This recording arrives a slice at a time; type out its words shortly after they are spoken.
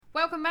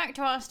welcome back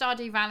to our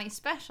Stardew Valley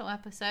special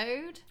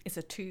episode. It's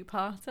a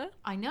two-parter.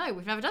 I know,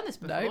 we've never done this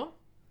before. No.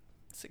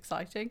 It's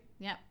exciting.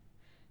 Yep.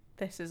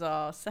 This is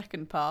our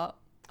second part,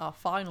 our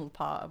final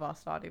part of our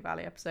Stardew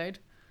Valley episode.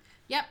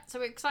 Yep, so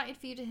we're excited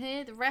for you to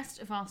hear the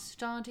rest of our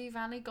Stardew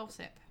Valley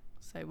gossip.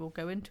 So we'll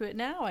go into it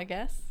now, I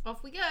guess.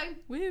 Off we go.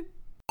 Woo!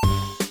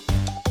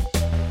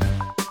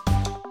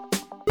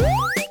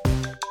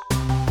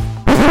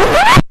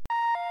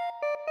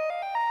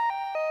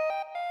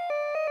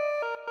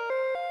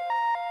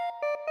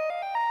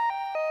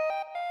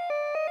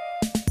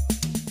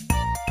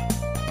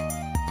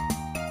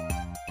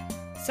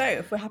 So,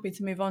 if we're happy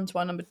to move on to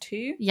our number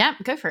 2. Yep,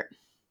 go for it.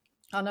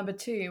 Our number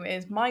 2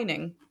 is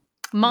mining.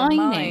 Mining.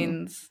 The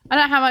mines. I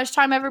don't know how much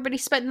time everybody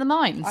spent in the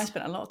mines. I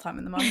spent a lot of time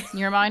in the mines.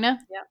 You're a miner?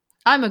 Yeah.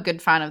 I'm a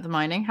good fan of the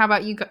mining. How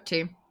about you, got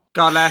to?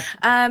 Garla.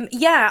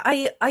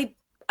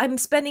 I'm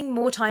spending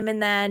more time in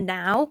there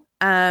now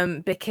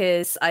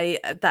because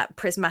that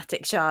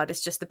prismatic shard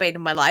is just the bane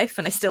of my life,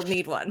 and I still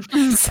need one.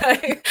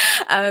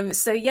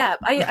 so yeah,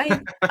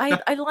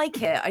 I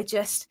like it. I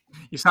just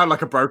You sound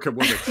like a broken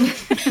woman.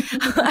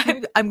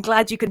 I'm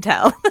glad you can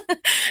tell.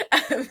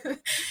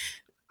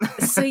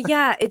 So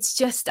yeah, it's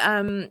just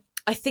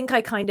I think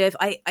I kind of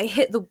I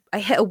hit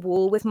a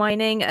wall with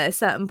mining at a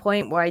certain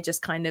point where I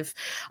just kind of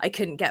I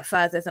couldn't get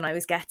further than I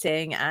was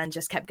getting and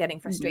just kept getting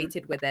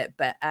frustrated with it.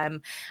 But I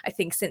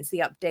think since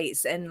the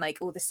updates and like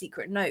all the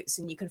secret notes,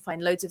 and you can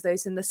find loads of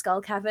those in the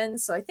Skull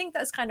Caverns, so I think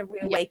that's kind of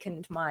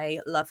reawakened my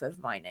love of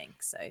mining.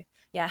 So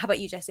yeah, how about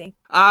you, Jesse?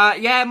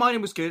 Yeah,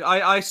 mining was good.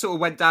 I sort of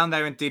went down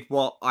there and did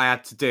what I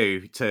had to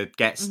do to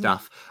get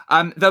stuff.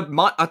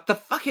 The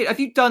fucking have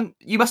you done?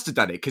 You must have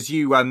done it because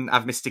you have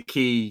Mr.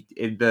 Key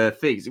in the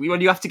things.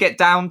 When you have to get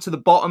down to the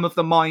bottom of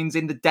the mines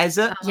in the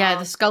desert. Yeah,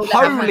 the Skull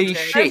Holy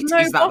shit! No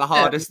Is that the bottom.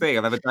 hardest thing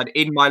I've ever done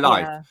in my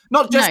life? Yeah.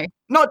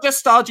 Not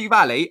just Stardew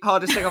Valley.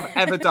 Hardest thing I've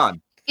ever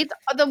done. It's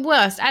the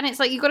worst, and it's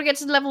like you've got to get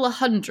to level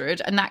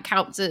 100, and that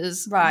counts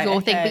as Right,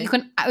 your thing. But okay. you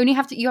can only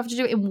have to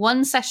do it in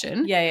one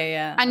session.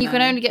 Yeah. And you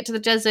can only get to the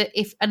desert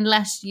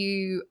unless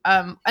you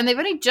and they've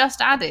only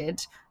just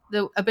added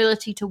the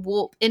ability to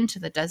warp into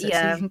the desert,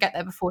 so you can get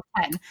there before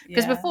 10.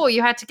 Because before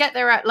you had to get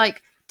there at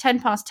like 10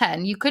 past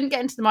 10. You couldn't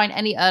get into the mine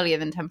any earlier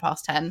than 10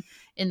 past 10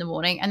 in the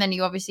morning, and then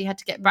you obviously had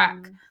to get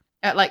back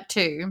at like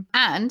 2.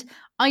 And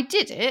I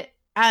did it.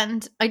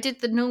 And I did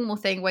the normal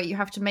thing where you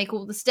have to make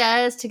all the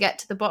stairs to get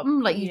to the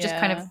bottom. Like you just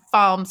kind of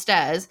farm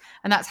stairs,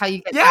 and that's how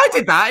you get Yeah, I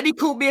did that, and he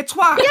called me a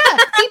twat. Yeah,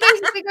 he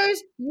basically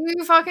goes,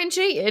 "You fucking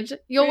cheated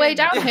your way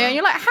down here," and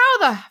you're like, "How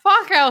the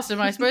fuck else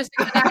am I supposed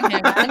to get down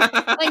here, man?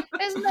 Like,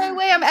 there's no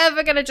way I'm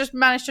ever gonna just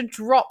manage to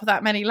drop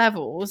that many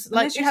levels."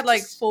 Like, you had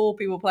like 4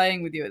 people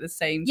playing with you at the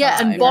same time. yeah,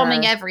 and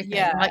bombing everything,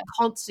 Yeah. like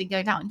constantly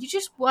going down. You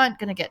just weren't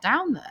gonna get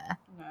down there.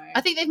 No.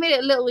 I think they've made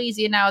it a little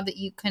easier now that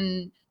you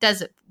can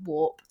desert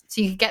warp,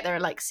 so you can get there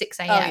at like 6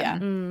 a.m. Oh, yeah.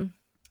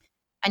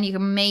 And you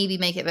can maybe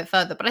make it a bit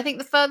further. But I think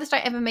the furthest I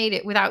ever made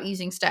it without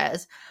using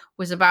stairs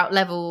was about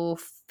level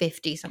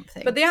 50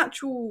 something. But the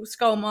actual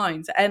skull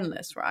mines are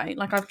endless, right?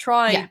 Like I've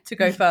tried to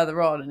go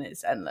further on, and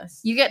it's endless.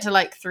 You get to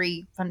like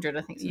 300,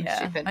 I think.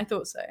 Stupid. I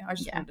thought so. I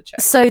just wanted to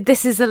check. So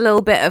this is a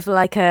little bit of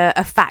like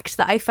a fact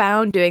that I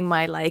found doing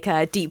my like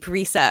deep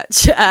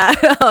research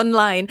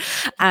online,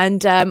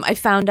 and I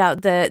found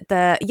out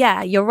that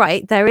you're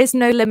right. There is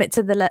no limit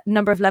to the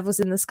number of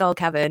levels in the Skull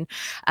Cavern,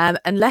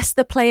 unless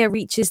the player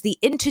reaches the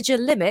integer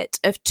limit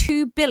of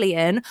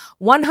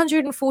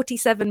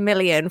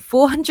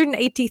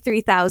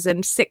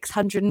 2,147,483,647.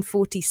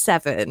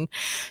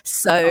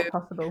 So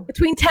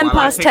between 10 Well,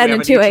 I past think 10 we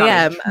and have a 2 new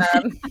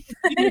a.m.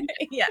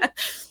 Yeah.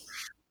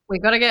 We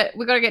gotta get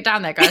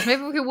down there, guys.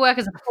 Maybe we could work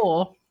as a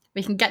 4.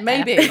 We can get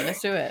Maybe. there.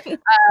 Let's do it.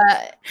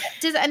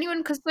 Does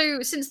anyone,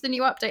 since the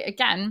new update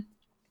again,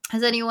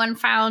 has anyone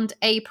found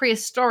a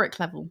prehistoric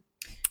level?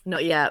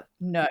 Not yet.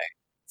 No.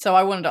 So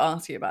I wanted to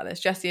ask you about this.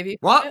 Jesse, have you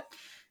What? found it?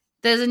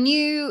 There's a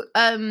new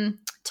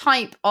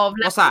type of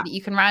What's level that? that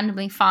you can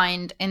randomly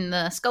find in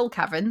the Skull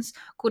Caverns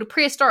called a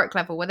prehistoric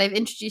level, where they've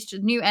introduced a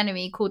new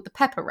enemy called the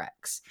Pepper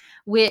Rex,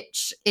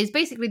 which is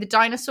basically the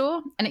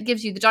dinosaur, and it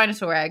gives you the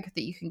dinosaur egg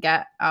that you can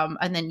get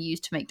and then use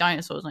to make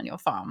dinosaurs on your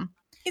farm.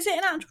 Is it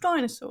an actual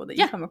dinosaur that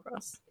you come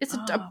across? It's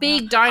a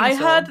big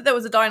dinosaur. I heard that there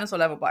was a dinosaur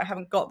level, but I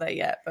haven't got there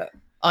yet. But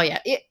Oh yeah,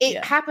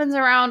 it happens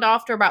around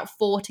after about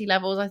 40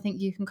 levels. I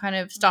think you can kind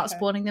of start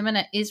spawning them, and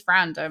it is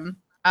random.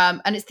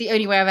 And it's the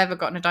only way I've ever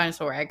gotten a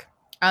dinosaur egg.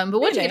 But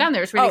once you get down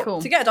there, it's really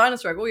cool. To get a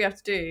dinosaur egg, all you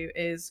have to do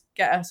is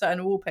get a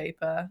certain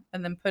wallpaper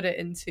and then put it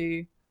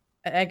into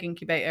an egg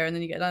incubator, and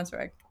then you get a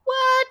dinosaur egg.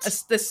 What?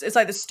 It's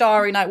like the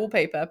Starry Night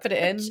wallpaper. Put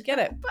it in, get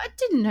it. But I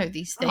didn't know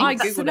these things. I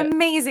That's an Googled it.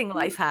 amazing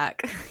life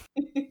hack.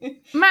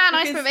 Man,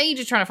 I spent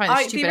ages trying to find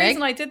this The stupid egg.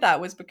 reason I did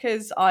that was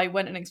because I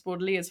went and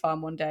explored Leah's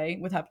farm one day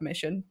with her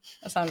permission.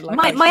 That sounded like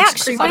My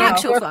actual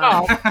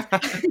farm.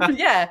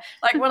 Yeah,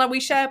 like when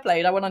we share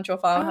played, I went onto your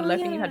farm, had a look,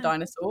 and you had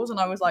dinosaurs, and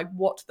I was like,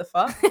 "What the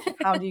fuck?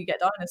 How do you get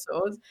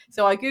dinosaurs?"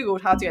 So I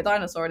googled how to get a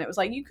dinosaur, and it was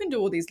like you can do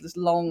all this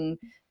long,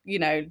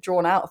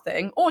 drawn out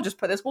thing, or just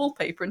put this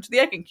wallpaper into the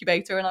egg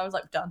incubator, and I was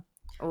like, done.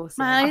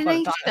 Awesome. Man, I didn't got a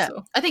need to do that.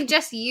 dinosaur. I think,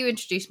 Jesse, you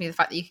introduced me to the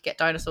fact that you could get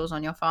dinosaurs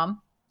on your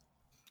farm.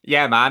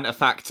 Yeah, man, a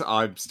fact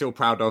I'm still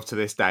proud of to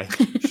this day.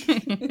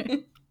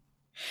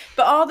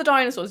 But are the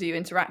dinosaurs you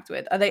interact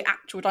with, are they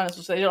actual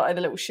dinosaurs? So they're like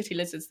the little shitty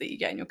lizards that you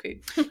get in your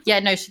coop? Yeah,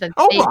 no, so they're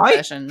Oh, big right.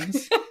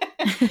 versions.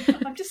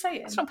 I'm just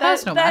saying. It's not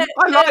personal, man.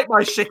 I like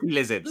my shitty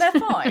lizards. They're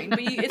fine, but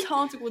it's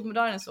hard to call them a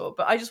dinosaur.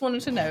 But I just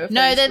wanted to know if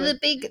No, those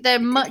they're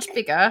much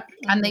bigger,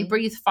 and they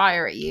breathe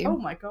fire at you. Oh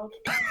my god.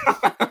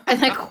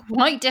 And they're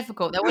quite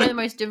difficult. They're one of the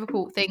most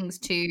difficult things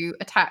to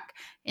attack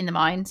in the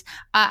mines.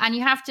 And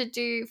you have to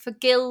do, for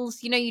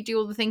gills, you do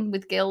all the thing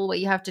with gill where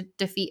you have to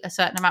defeat a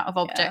certain amount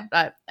of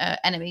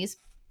enemies.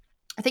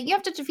 I think you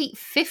have to defeat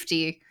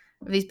 50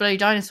 of these bloody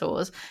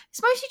dinosaurs.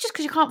 It's mostly just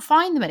because you can't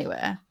find them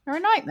anywhere. They're a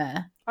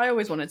nightmare. I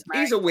always wanted to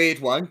marry. He's a weird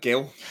one,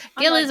 Gil.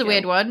 Gil like is a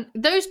weird one.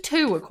 Those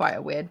two were quite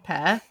a weird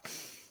pair.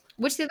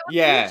 Which the other one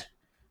Yeah.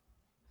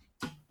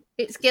 called?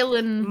 It's Gil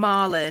and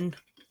Marlon.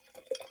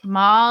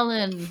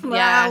 Marlon.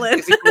 Yeah. Marlon.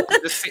 Is he the one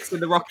that just sits in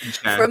the rocking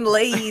chair? From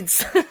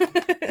Leeds.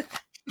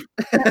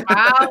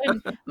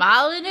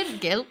 Marlon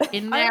and Gil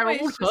in I their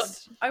always, old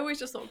hut. I always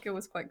just thought Gil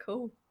was quite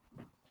cool.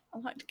 I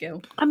liked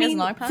Gil. I He has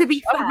mean, an eye patch. to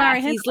be I would fair, marry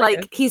him he's for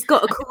Gil. he's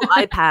got a cool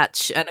eye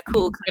patch and a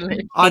cool.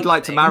 I'd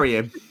like to marry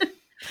him.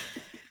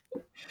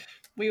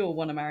 We all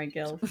want to marry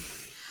Gil.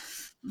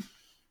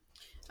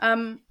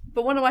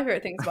 But one of my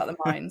favorite things about the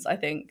mines, I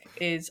think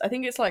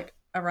it's like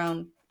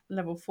around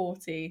level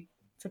 40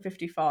 to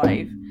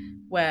 55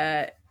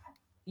 where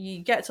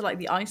you get to like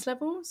the ice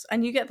levels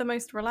and you get the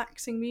most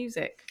relaxing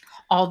music.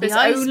 Oh, the It's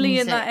ice only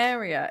music. in that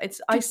area.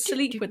 I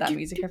sleep with that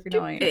music every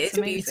night. It's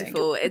amazing.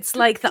 beautiful. It's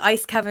like the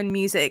ice cavern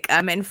music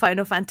in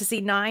Final Fantasy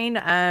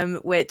IX,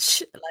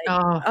 which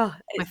my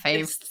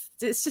fave.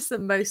 It's just the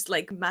most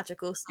like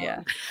magical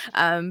song.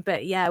 Yeah.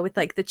 But yeah, with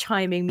like the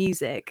chiming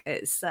music,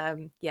 it's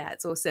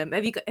it's awesome.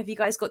 Have you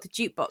guys got the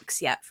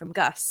jukebox yet from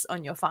Gus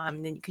on your farm?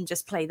 And then you can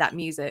just play that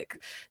music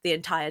the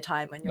entire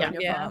time when you're on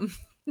your farm.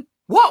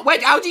 What?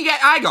 Wait, how do you get?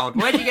 Hang on.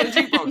 Where do you get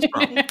a jukebox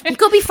from? You've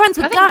got to be friends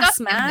with I think Gus, Gus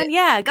man. gives it.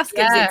 Yeah, Gus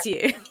gives it to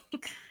you.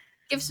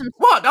 Give some.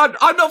 What?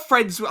 I'm not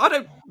friends with. I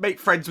don't make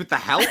friends with the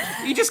help.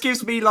 He just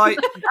gives me like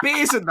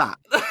beers and that.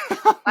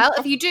 Well,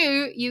 if you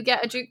do, you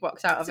get a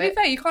jukebox out of To be it.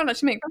 fair, you can't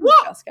actually make friends What?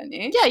 with Gus, can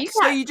you? Yeah, you So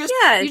can. you just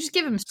Yeah, You just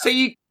give him stuff. so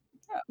you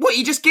what?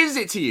 He just gives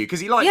it to you because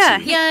he likes Yeah,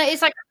 you. Yeah,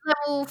 it's like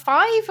level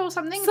 5 or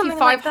something. Something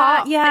 5 like that.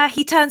 heart. Yeah,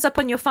 he turns up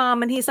on your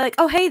farm and he's like,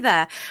 "Oh, hey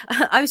there!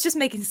 I was just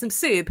making some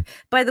soup.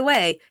 By the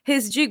way,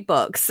 here's a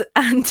jukebox."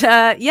 And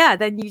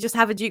then you just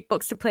have a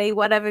jukebox to play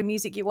whatever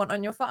music you want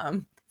on your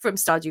farm from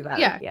Stardew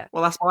Valley. Yeah.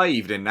 Well, that's my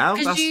evening now.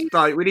 'Cause That's you-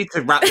 like we need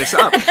to wrap this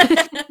up.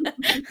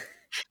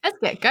 Let's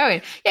get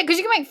going. Yeah, because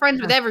you can make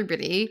friends with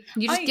everybody.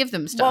 You just give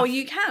them stuff. Well,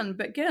 you can,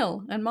 but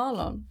Gil and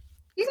Marlon.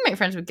 You can make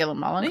friends with Gil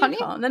and Marlon, No, can't you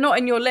you? can't. They're not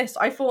in your list.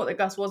 I thought that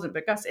Gus wasn't,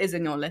 but Gus is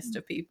in your list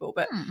of people.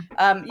 But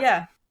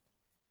yeah.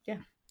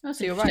 That's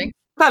So you're interesting.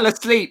 Fell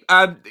asleep.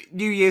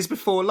 New Year's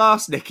before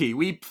last, Nikki.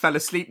 We fell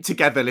asleep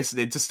together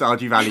listening to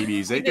Stardew Valley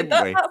music,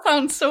 didn't we? That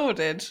sounds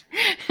sordid.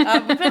 We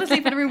fell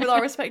asleep in a room with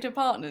our respective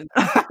partners.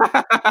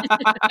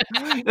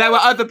 There were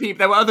other people.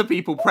 There were other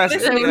people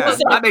present. Listen, Yeah.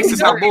 listen. That makes it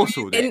sound more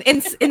sordid.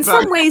 In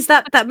some ways,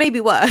 that may be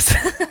worse.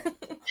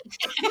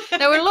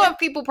 There were a lot of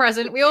people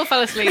present. We all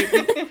fell asleep.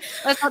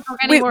 Let's not talk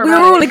we anymore were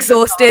about all it.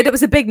 exhausted. It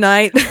was a big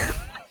night.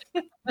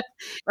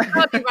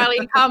 Stardew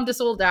Valley calmed us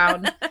all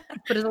down.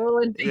 Put us all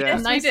in Yeah. a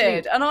Yes, nice we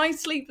did. sleep. And I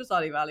sleep for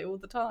Stardew Valley all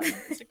the time.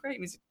 It's a great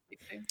music.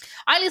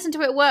 I listen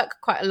to it at work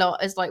quite a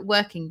lot as like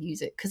working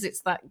music because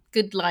it's that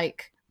good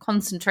like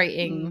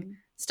concentrating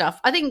stuff.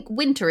 I think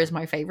winter is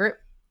my favourite.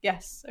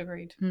 Yes,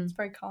 agreed. It's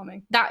very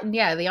calming.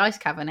 The ice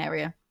cavern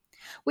area,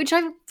 which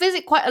I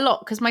visit quite a lot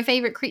because my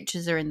favourite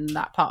creatures are in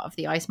that part of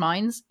the ice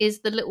mines.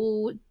 Is the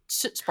little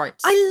soot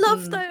sprites. I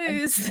love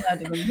those.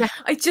 Yeah.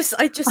 I just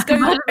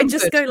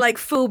go like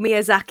full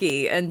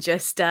Miyazaki and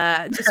just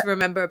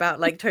remember about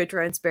like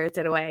Totoro and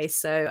Spirited Away.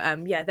 So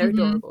they're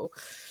adorable.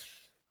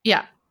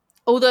 Yeah.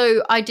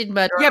 Although I did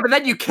murder. Yeah, but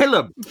then you kill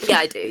them. Yeah,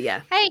 I do.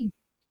 Yeah, Hey,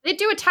 they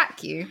do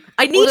attack you.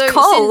 I need Although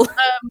coal.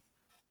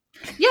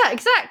 since, yeah,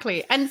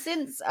 exactly. And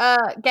since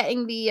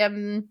getting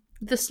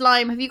the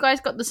slime, have you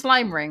guys got the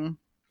slime ring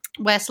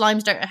where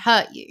slimes don't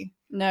hurt you?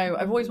 No,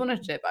 I've always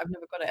wanted it, but I've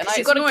never got it. And You've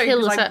it's got to annoying kill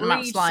a 'cause I certain amount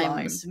of breed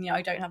slimes. And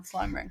I don't have the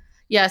slime ring.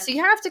 Yeah, so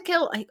you have to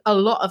kill like, a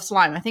lot of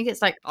slime. I think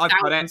it's like I've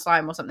got 1,000 it.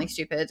 slime or something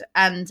stupid.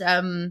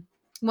 And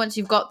once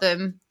you've got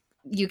them,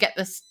 you get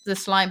the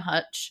slime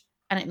hutch,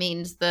 and it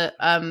means that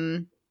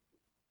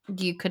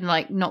you can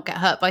like not get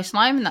hurt by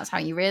slime, and that's how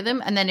you rear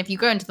them. And then if you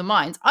go into the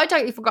mines, I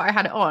totally forgot I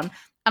had it on,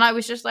 and I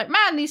was just like,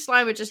 man, these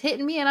slime are just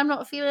hitting me, and I'm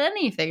not feeling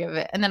anything of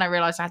it. And then I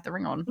realized I had the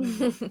ring on,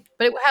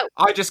 but it will help.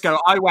 I just go.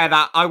 I wear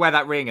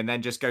that ring, and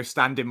then just go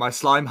stand in my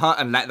slime hut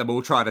and let them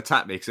all try and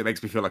attack me because it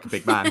makes me feel like a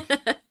big man.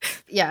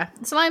 Yeah,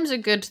 slimes are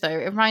good though.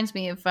 It reminds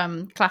me of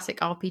classic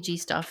RPG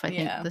stuff. I think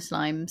Yeah. the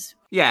slimes.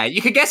 Yeah,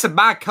 you could get some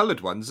mad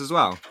coloured ones as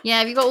well. Yeah,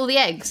 have you got all the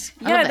eggs?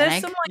 I Yeah, love an there's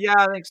egg. some Yeah,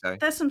 I think so.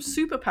 there's some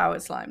super powered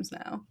slimes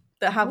now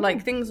that have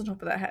like things on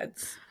top of their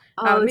heads.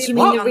 Oh, do you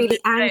mean the really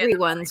angry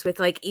ones with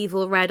like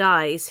evil red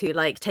eyes who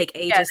like take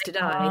ages to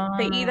die?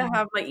 They either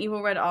have like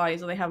evil red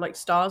eyes or they have like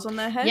stars on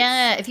their heads.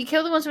 Yeah, if you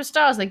kill the ones with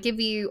stars, they give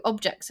you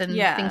objects and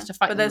things to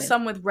fight. But there's with.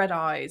 some with red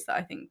eyes that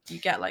I think you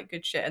get like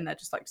good shit, and they're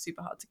just like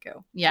super hard to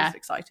kill. Yeah, it's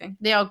exciting.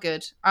 They are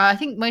good. I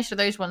think most of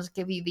those ones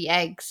give you the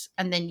eggs,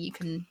 and then you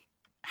can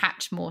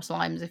hatch more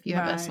slimes if you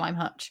have a slime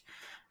hutch,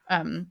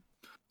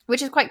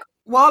 which is quite cool.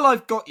 While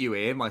I've got you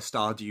here, my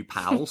Stardew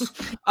pals,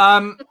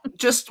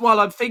 just while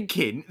I'm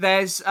thinking,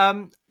 there's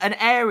an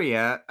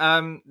area,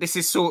 this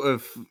is sort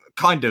of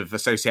kind of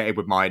associated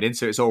with mining,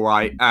 so it's all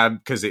right,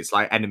 because it's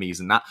like enemies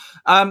and that.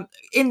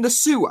 In the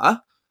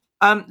sewer,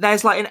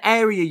 there's like an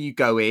area you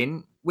go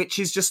in, which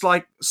is just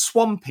like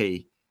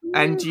swampy,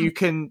 and you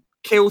can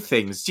kill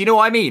things. Do you know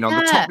what I mean? On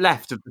the top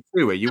left of the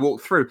sewer, you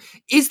walk through.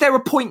 Is there a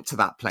point to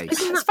that place? As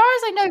far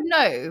as I know,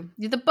 no.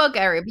 The bug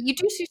area, but you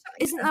do see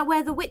something. Isn't that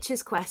where the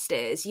witch's quest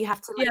is? You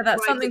have to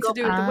that's something to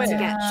do with the witch to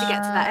get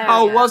to that area.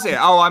 Oh, was it?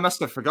 Oh, I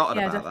must have forgotten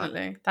about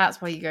definitely. that. That's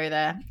why you go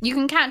there. You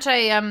can catch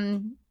a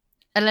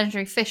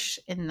legendary fish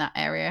in that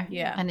area.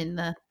 Yeah. And in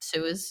the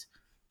sewers.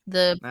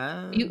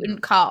 The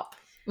mutant carp,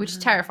 which is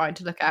terrifying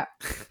to look at.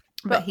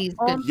 But he's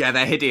good. Yeah,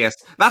 they're hideous.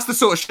 That's the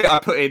sort of shit I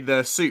put in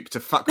the soup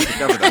to fuck with the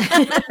governor.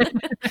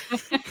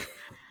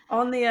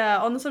 On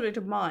the subject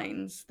of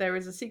mines, there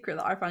is a secret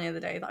that I found the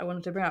other day that I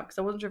wanted to bring up because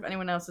I wasn't sure if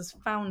anyone else has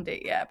found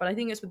it yet, but I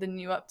think it's with the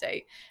new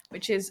update,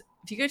 which is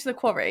if you go to the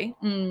quarry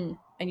and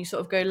you sort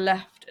of go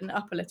left and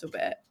up a little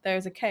bit, there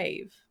is a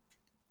cave.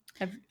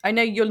 I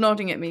know you're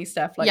nodding at me,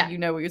 Steph, like you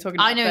know what you're talking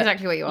about. I know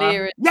exactly what you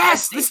are.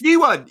 Yes, this new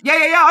one. Yeah,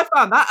 I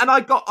found that, and I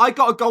got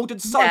a golden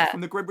scythe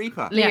from the Grim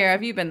Reaper. Leah,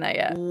 have you been there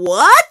yet?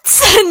 What?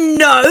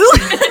 No.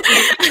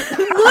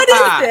 What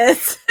is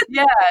this?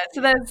 Yeah,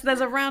 so there's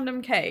a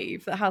random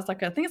cave that has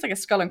like I think it's like a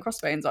skull and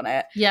crossbones on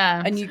it.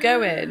 Yeah. And you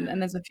go in and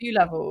there's a few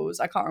levels,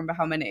 I can't remember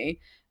how many.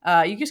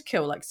 You just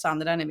kill like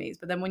standard enemies,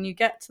 but then when you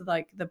get to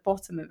like the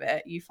bottom of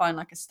it, you find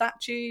like a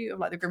statue of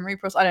like the Grim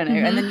Reaper, I don't know,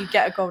 and then you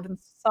get a golden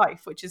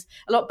scythe, which is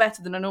a lot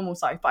better than a normal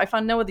scythe, but I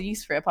found no other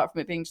use for it apart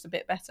from it being just a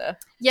bit better.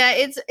 Yeah,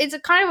 it's a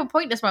kind of a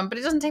pointless one, but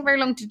it doesn't take very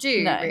long to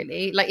do,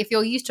 really. Like if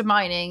you're used to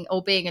mining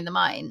or being in the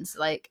mines,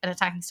 like and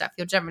attacking stuff,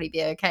 you'll generally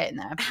be okay in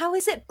there. How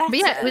is it better? But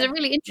yeah, it was a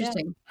really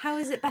interesting. Yeah. How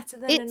is it better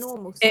than a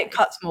normal scythe? It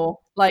cuts more.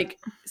 Like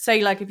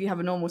say like if you have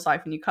a normal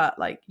scythe and you cut,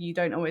 like you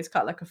don't always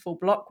cut like a full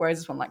block, whereas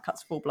this one like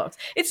cuts full blocks.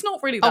 It's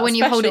not really that when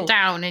you special. hold it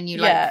down and you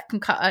like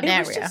can cut an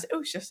area. It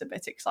was just a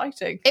bit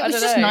exciting. It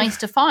was just nice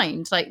to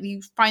find. Like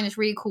you find this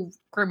really cool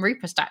Grim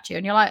Reaper statue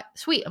and you're like,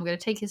 sweet, I'm going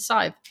to take his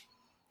scythe.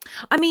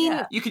 I mean,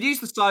 you could use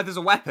the scythe as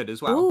a weapon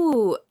as well.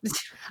 Ooh,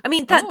 I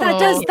mean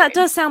that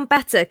does sound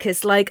better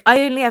because like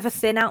I only ever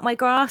thin out my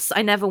grass.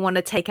 I never want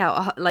to take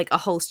out a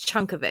whole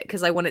chunk of it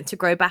because I want it to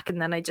grow back,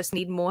 and then I just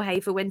need more hay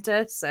for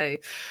winter. So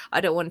I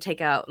don't want to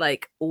take out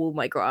like all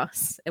my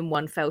grass in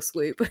one fell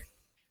swoop.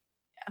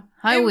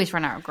 I always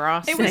run out of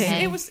grass.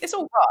 It's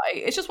all right.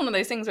 It's just one of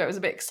those things where it was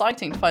a bit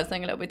exciting to find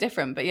something a little bit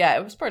different. But yeah,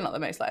 it was probably not the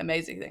most like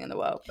amazing thing in the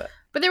world.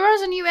 But there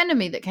was a new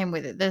enemy that came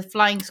with it, the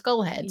flying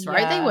skull heads,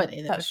 right? They weren't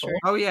in it before. True.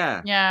 Oh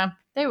yeah. Yeah,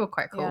 they were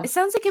quite cool. It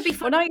sounds like it'd be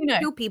fun to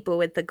kill people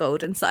with the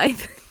golden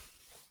scythe.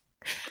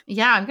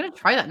 Yeah, I'm gonna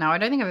try that now. I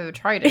don't think I've ever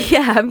tried it.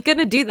 Yeah, I'm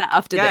gonna do that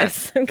after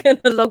this. I'm gonna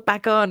log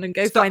back on and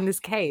go find this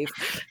cave.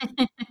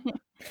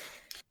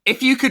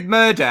 If you could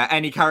murder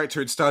any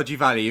character in Stardew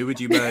Valley, who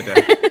would you murder?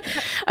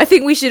 I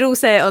think we should all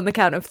say it on the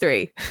count of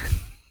 3.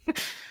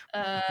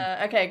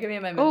 Okay, give me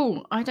a moment.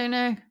 Oh, I don't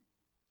know.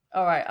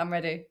 All right, I'm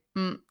ready.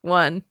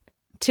 1,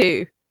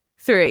 2,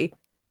 3.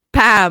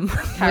 Pam.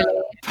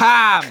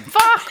 Pam.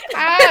 Fuck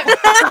Pam.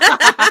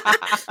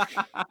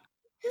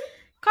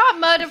 Can't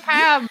murder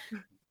Pam.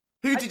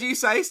 Who did you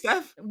say,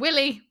 Steph?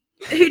 Willie.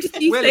 Who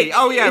did you Willie? say?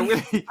 Oh yeah,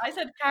 Willie. I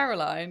said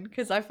Caroline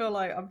because I feel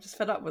like I'm just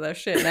fed up with her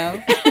shit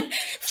now.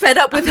 Fed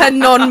up with her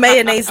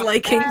non-mayonnaise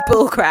liking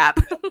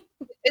bullcrap.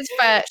 It's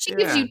fair. She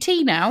gives you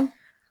tea now.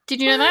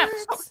 Did you know that?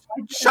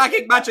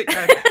 Shagging magic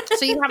men.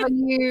 So you have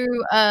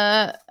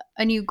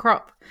a new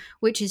crop,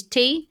 which is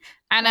tea.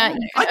 And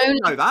you can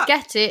only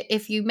get it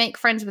if you make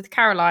friends with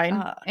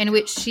Caroline, in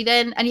which she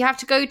then, and you have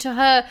to go to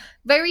her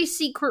very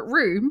secret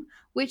room,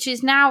 which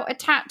is now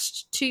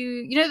attached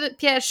to, the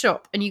Pierre's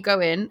shop, and you go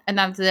in, and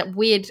that's that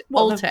weird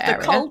altar area.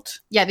 The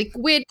cult? Yeah, the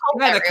weird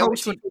cult area.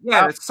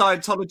 The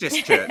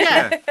Scientologist church.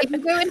 Yeah. If you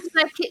go into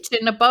their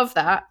kitchen above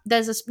that,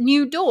 there's a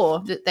new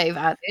door that they've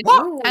added.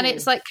 What? And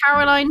it's like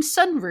Caroline's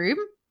sunroom.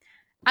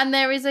 And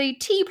there is a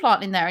tea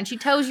plant in there, and she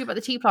tells you about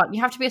the tea plant.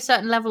 You have to be a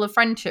certain level of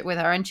friendship with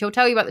her, and she'll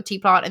tell you about the tea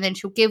plant, and then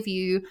she'll give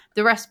you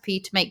the recipe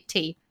to make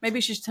tea.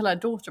 Maybe she should tell her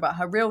daughter about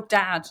her real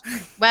dad.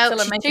 Well,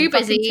 she's too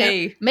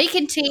busy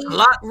making tea,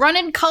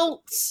 running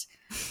cults.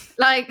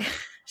 Like,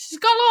 she's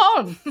got a lot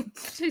on.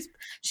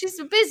 She's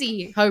a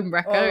busy home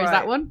wrecker, right. Is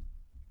that one?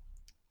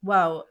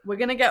 Well, we're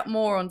going to get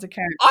more onto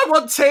characters. I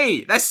want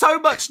tea! There's so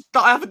much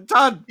that I haven't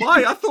done.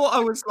 Why? I thought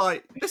I was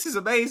like, this is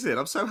amazing.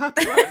 I'm so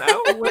happy right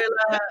now.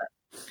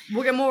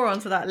 We'll get more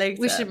onto that later.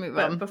 We should move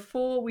on.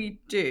 Before we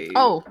do,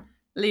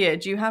 Leah,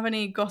 do you have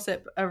any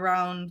gossip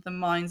around the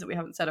mines that we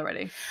haven't said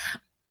already?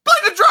 Play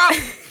the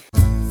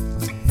drum!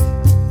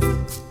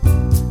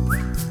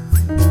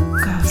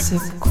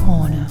 Gossip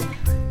Corner.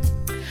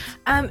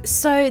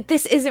 So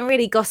this isn't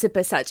really gossip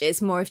as such,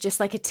 it's more of just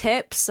like a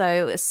tip,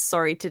 so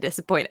sorry to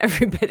disappoint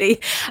everybody.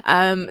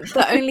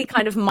 The only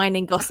kind of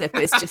mining gossip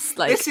is just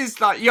like... This is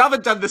like, you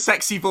haven't done the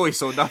sexy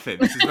voice or nothing.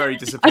 This is very I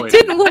disappointing.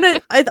 didn't want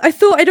to... I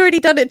thought I'd already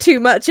done it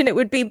too much and it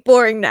would be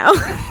boring now.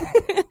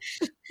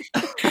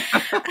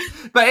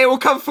 But it will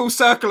come full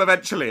circle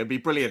eventually and be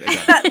brilliant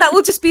again. That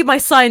will just be my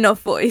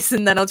sign-off voice,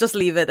 and then I'll just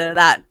leave it at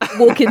that.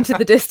 Walk into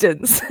the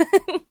distance.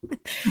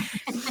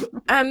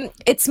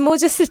 It's more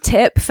just a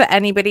tip for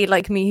anybody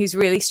like me who's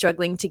really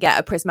struggling to get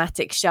a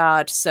prismatic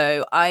shard.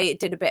 So I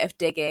did a bit of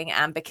digging,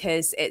 and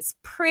because it's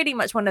pretty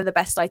much one of the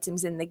best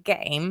items in the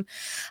game,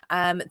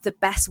 the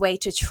best way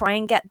to try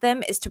and get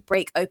them is to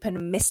break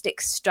open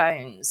mystic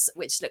stones,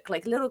 which look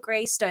like little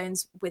grey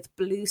stones with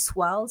blue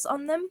swirls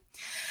on them.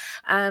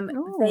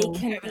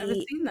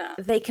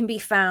 They can be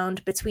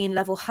found between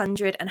level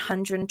 100 and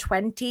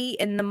 120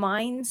 in the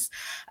mines.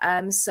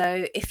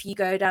 So if you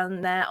go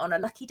down there on a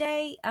lucky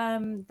day,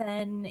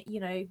 then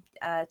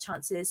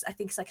chances, I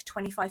think it's like a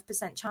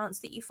 25% chance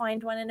that you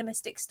find one in a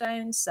mystic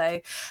stone.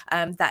 So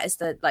that is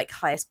the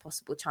highest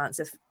possible chance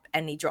of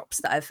any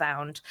drops that I've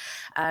found.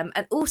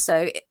 And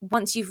also,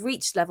 once you've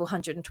reached level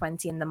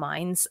 120 in the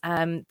mines,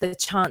 the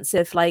chance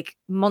of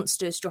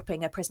monsters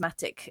dropping a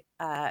prismatic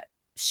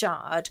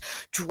shard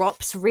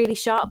drops really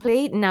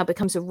sharply. Now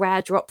becomes a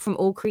rare drop from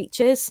all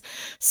creatures.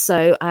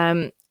 So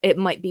it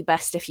might be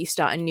best if you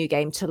start a new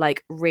game to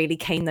really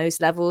cane those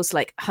levels,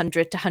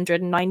 100 to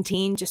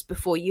 119, just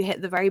before you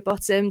hit the very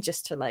bottom,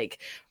 just to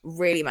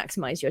really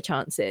maximize your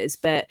chances.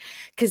 But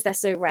because they're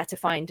so rare to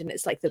find and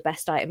it's the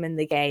best item in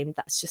the game,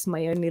 that's just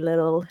my only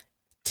little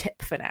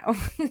tip for now.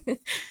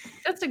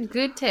 That's a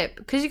good tip,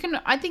 because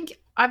I think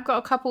I've got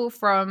a couple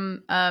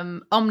from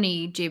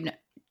Omni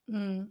Geomodes.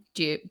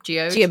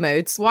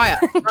 Why?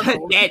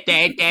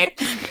 Dead.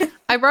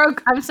 I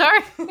broke. I'm sorry.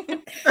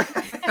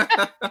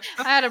 I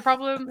had a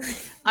problem.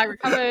 I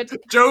recovered.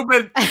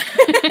 Jobin.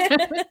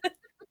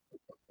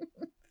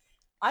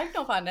 I've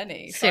not found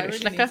any, so I really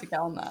need to get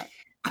on that.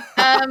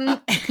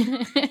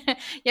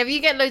 Yeah, but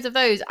you get loads of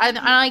those, and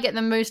I get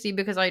them mostly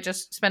because I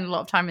just spend a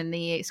lot of time in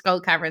the skull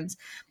caverns.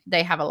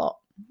 They have a lot.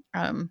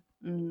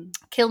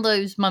 Kill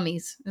those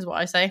mummies is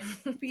what I say.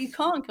 But you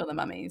can't kill the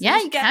mummies. Yeah,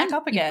 you get can. back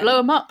up again. You blow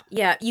them up.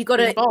 Yeah, you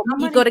gotta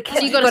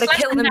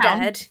kill them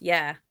dead.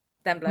 Yeah,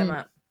 then blow them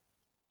up.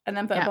 And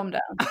then put a bomb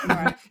down.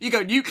 Right. You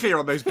go nuclear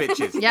on those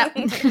bitches. Yeah.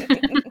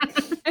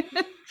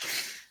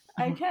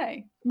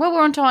 Okay. Well,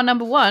 we're on to our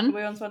number one.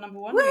 We're on to our number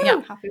one.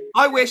 Yeah. Happy.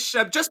 I wish,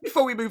 just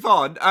before we move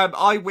on,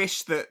 I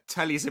wish that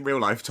Telly's in real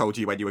life told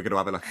you when you were going to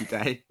have a lucky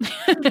day.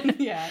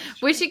 Yeah.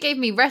 Wish it gave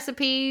me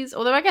recipes,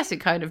 although I guess it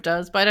kind of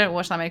does, but I don't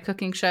watch that many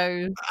cooking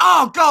shows.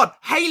 Oh, God.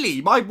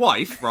 Haley, my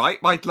wife, right?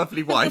 My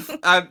lovely wife,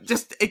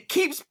 it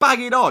keeps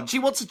banging on. She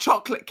wants a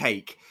chocolate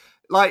cake.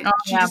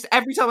 Just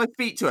every time I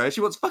speak to her,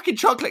 she wants fucking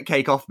chocolate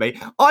cake off me.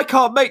 I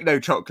can't make no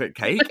chocolate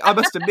cake. I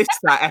must have missed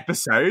that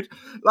episode.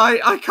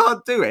 I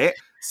can't do it.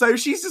 So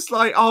she's just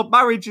our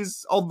marriage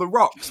is on the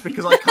rocks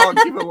because I can't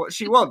give her what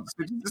she wants.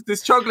 It's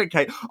this chocolate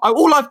cake.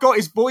 All I've got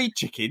is void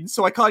chicken,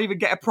 so I can't even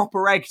get a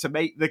proper egg to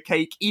make the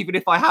cake, even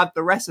if I had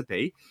the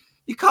recipe.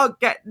 You can't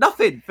get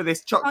nothing for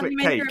this chocolate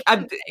cake.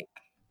 Cake?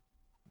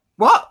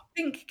 What?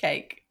 Pink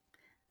cake.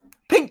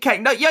 Pink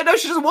cake? No,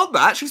 she doesn't want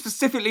that. She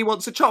specifically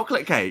wants a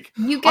chocolate cake.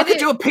 I could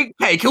do a pink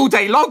cake all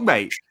day long,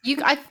 mate.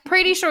 I'm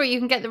pretty sure you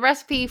can get the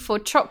recipe for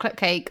chocolate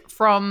cake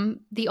from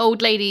the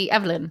old lady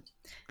Evelyn.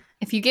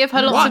 If you give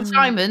her lots of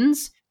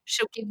diamonds,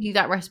 she'll give you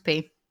that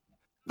recipe.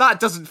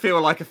 That doesn't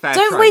feel like a fair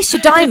Don't trade. waste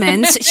your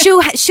diamonds.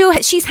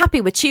 She's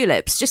happy with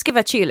tulips. Just give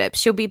her tulips.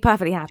 She'll be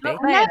perfectly happy.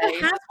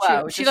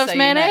 She loves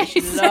mayonnaise.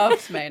 She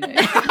loves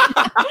mayonnaise.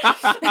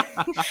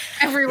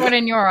 Everyone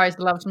in your eyes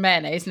loves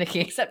mayonnaise, Nikki.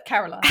 Except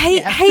Caroline.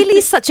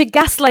 Haley's such a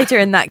gaslighter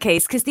in that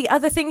case, because the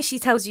other thing she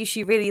tells you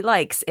she really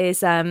likes is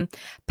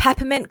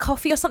peppermint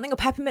coffee or something, or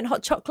peppermint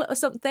hot chocolate or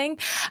something.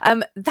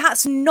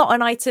 That's not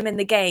an item in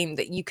the game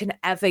that you can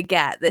ever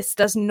get. This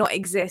does not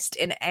exist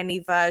in any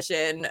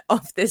version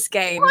of this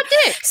game. What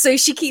did? So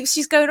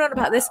she's going on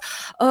about this.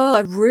 Oh, I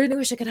really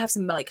wish I could have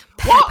some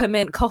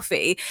peppermint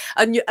coffee,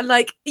 and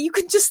you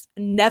can just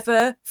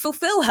never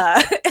fulfill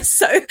her.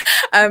 So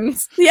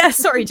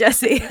sorry,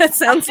 Jessie. That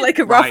sounds like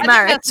a rough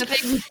marriage.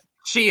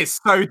 She is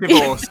so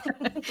divorced.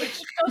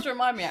 Which does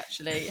remind me,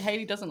 actually,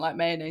 Haley doesn't like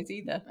mayonnaise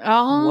either.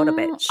 Oh, what a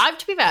bitch!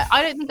 To be fair,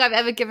 I don't think I've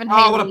ever given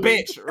Haley what a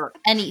bitch.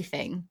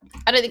 anything.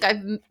 I don't think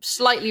I've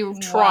slightly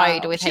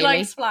tried with Haley. She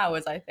likes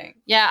flowers, I think.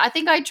 Yeah, I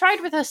think I tried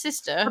with her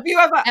sister. Have you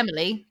ever?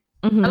 Emily.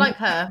 Mm-hmm. I like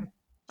her.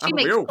 She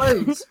makes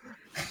clothes.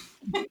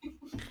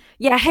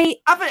 Yeah,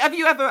 have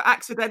you ever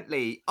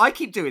accidentally? I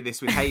keep doing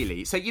this with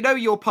Haley. So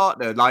your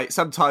partner,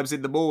 sometimes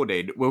in the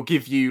morning, will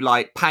give you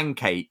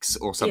pancakes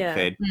or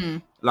something. Yeah.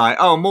 Like,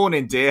 oh,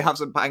 morning, dear, have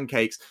some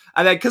pancakes.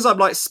 And then because I'm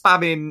like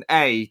spamming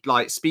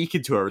like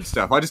speaking to her and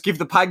stuff, I just give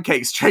the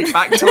pancakes straight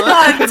back to her.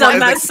 I've done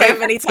that so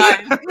many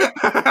times.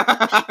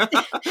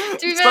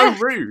 So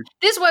rude.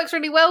 This works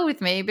really well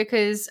with me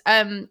because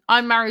I'm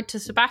married to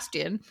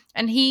Sebastian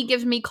and he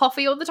gives me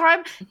coffee all the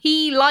time.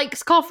 He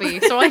likes coffee,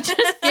 so I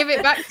just give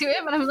it back to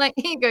him and I'm like,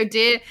 here you go,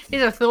 dear.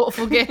 Here's a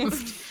thoughtful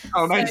gift.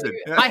 Oh, amazing.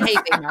 So, I hate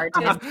being married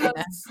to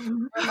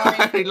him.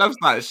 He loves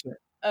that shit.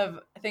 Of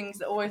things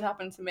that always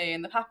happen to me,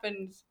 and that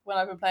happened when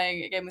I've been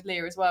playing a game with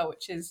Leah as well,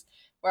 which is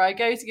where I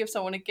go to give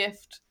someone a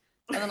gift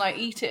and then I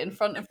eat it in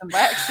front of them by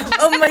accident.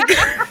 Oh my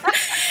god,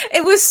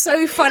 it was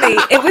so funny.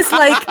 It was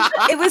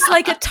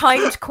like a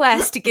timed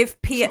quest to give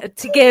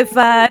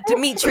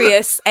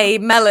Demetrius a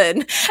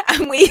melon,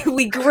 and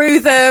we grew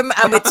them,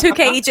 and it took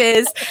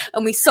ages,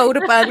 and we sold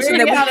a bunch, and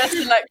then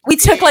we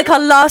took like our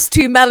last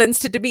 2 melons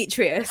to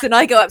Demetrius, and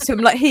I go up to him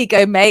like, here you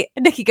go, mate,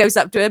 and Nikki goes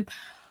up to him.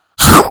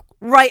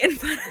 Right in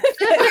front of him.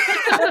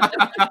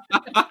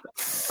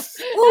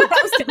 Oh, that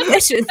was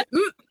delicious.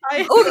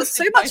 Oh, there's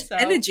so much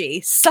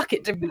energy. Suck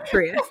it,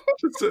 Demetrius.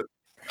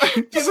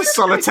 Just a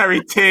solitary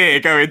tear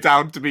going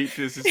down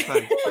Demetrius's face.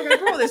 Like, I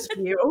brought this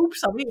for you.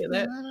 Oops, I'm eating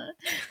it.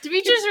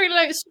 Demetrius really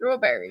likes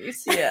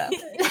strawberries. Yeah.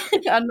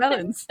 And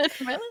melons.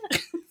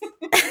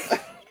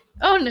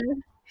 Oh no.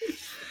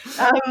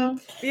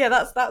 Yeah,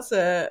 that's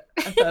a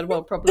third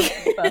world problem.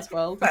 First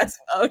world.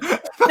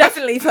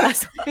 Definitely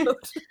first world.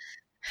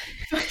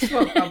 First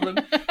world problem.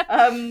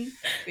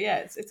 Yeah,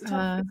 it's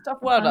a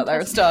tough world out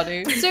there in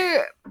Stardew.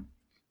 So,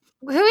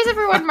 who is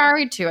everyone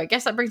married to? I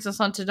guess that brings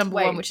us on to number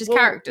one, which is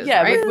characters.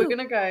 Yeah, right? we're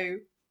gonna go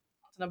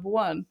to number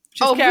one.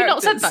 Oh, we've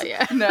not said that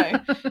yet. No.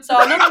 So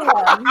our number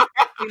one.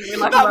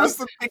 That was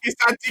the biggest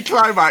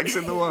anticlimax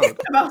in the world.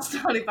 About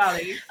Stardew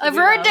Valley. I've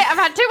ruined it. I've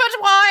had too much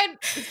wine.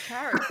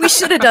 We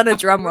should have done a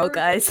drum roll,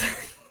 guys.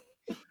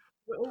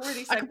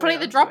 I can play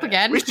the drop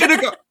again. We should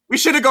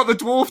have got the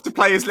dwarf to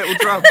play his little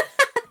drum.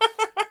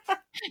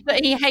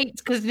 That he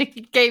hates because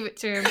Nikki gave it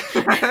to him.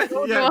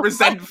 Yeah,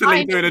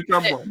 resentfully doing a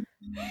drum one.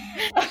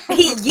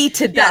 He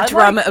yeeted that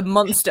drum at a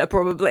monster,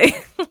 probably.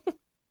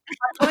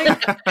 I'd like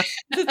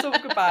to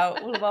talk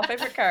about all of our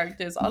favourite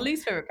characters, our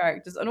least favourite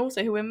characters, and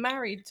also who we're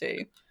married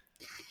to.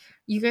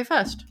 You go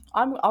first.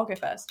 I'll go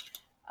first.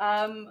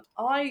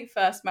 I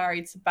first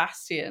married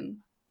Sebastian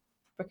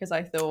because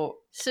I thought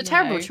it's a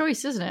terrible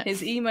choice, isn't it?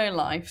 His emo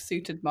life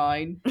suited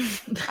mine,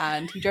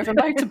 and he drove a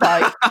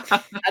motorbike,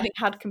 and he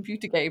had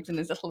computer games in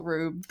his little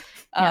room,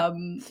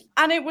 and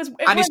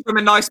he's from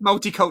a nice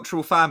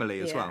multicultural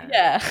family as well.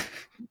 Yeah,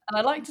 and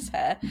I liked his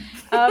hair.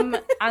 And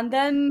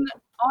then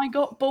I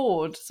got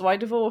bored, so I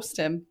divorced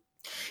him.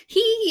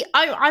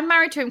 I'm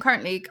married to him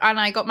currently, and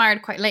I got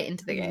married quite late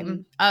into the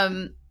game.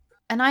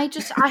 And I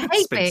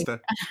hate me.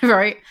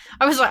 Right.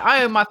 I was like,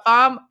 I own my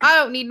farm. I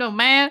don't need no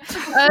man.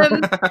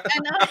 And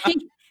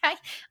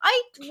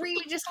I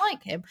really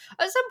dislike him.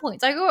 At some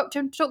points, I go up to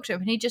him to talk to him,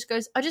 and he just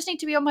goes, I just need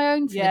to be on my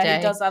own for the day. Yeah,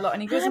 he does that a lot,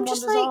 and he goes and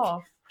wanders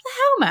off. What the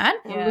hell, man?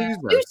 Yeah.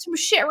 Do some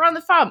shit around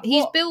the farm.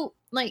 He's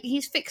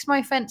he's fixed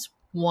my fence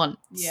once.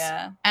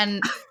 Yeah.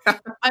 And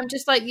I'm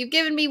just like, you've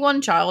given me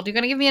one child, you're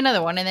going to give me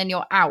another one, and then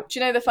you're out. Do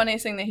you know the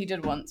funniest thing that he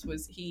did once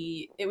was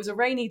it was a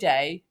rainy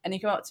day, and he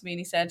came up to me and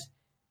he said,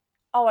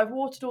 oh, I've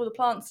watered all the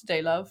plants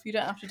today, love. You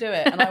don't have to do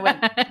it. And I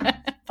went,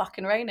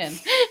 fucking raining.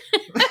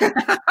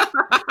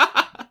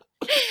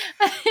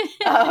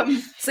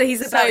 So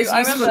he's about as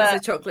useful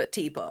as a chocolate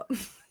teapot.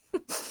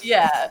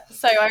 Yeah.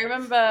 So I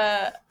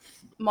remember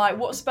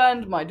what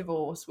spurned my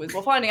divorce was,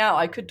 finding out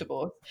I could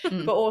divorce,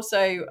 but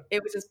also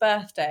it was his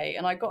birthday,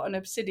 and I got an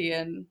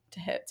obsidian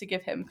to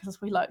give him because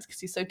that's what he likes because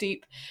he's so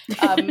deep.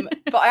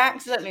 But I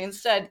accidentally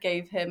instead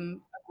gave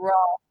him a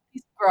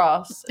piece of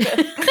grass,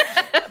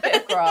 a bit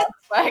of grass.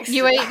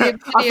 You ate the obsidian.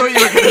 I thought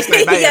you were going to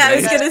say mayonnaise. Yeah, I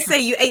was going to say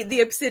you ate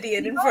the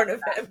obsidian in front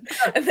of him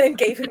and then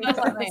gave him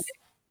grass.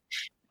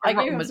 I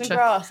gave him some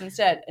grass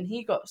instead, and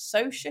he got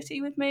so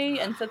shitty with me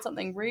and said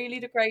something really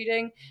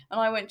degrading, and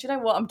I went, do you know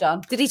what, I'm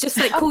done. Did he just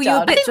call you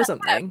a bitch or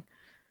something?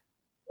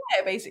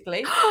 Yeah,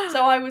 basically.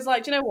 So I was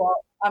like, do you know what,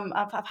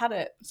 I've had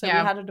it. So we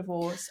had a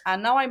divorce,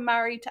 and now I'm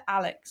married to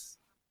Alex.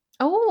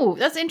 Oh,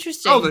 that's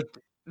interesting. Oh,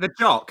 the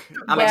jock.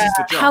 Alex is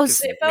the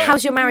jock.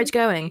 How's your marriage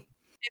going?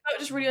 It felt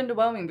just really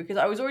underwhelming because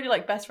I was already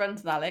best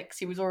friends with Alex.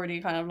 He was already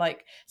kind of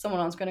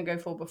someone I was going to go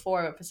for before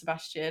I went for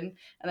Sebastian,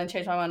 and then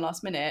changed my mind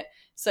last minute.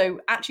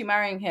 So actually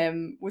marrying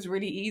him was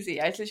really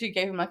easy. I literally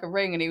gave him a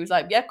ring, and he was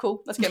like, "Yeah,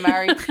 cool, let's get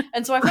married."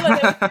 And so I feel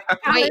like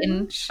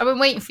I've been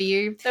waiting for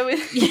you. There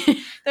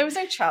was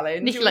no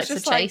challenge. Nikki likes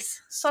the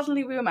chase.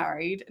 Suddenly we were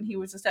married, and he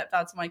was a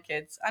stepdad to my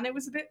kids, and it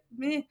was a bit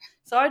meh.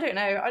 So I don't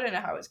know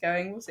how it's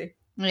going. We'll see.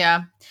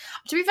 Yeah.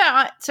 To be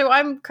fair, so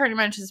I'm currently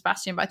married to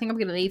Sebastian, but I think I'm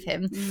going to leave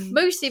him.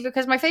 Mostly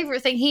because my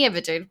favourite thing he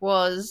ever did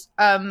was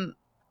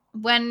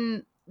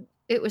when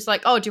it was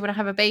like, oh, do you want to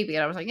have a baby?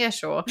 And I was like, yeah,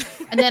 sure.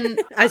 And then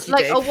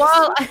a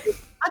while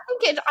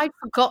I'd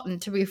forgotten,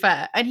 to be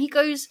fair. And he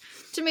goes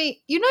to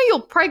me, "You know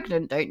you're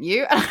pregnant, don't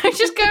you?" And I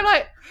just go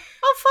like,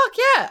 "Oh fuck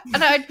yeah!"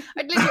 And I've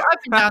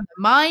been down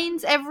the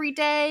mines every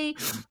day.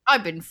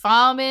 I've been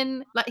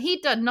farming. Like,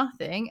 he'd done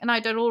nothing, and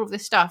I'd done all of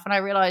this stuff. And I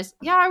realized,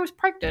 yeah, I was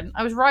pregnant.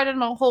 I was riding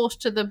on a horse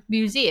to the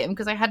museum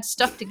because I had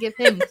stuff to give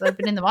him because I've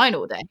been in the mine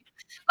all day.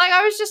 Like,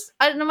 I was just,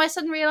 I don't know, my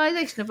sudden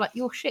realization of like,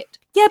 you're shit.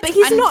 Yeah, but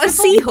he's not a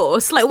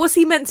seahorse. Like, what's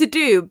he meant to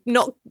do?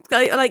 Not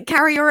like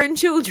carry your own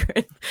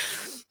children?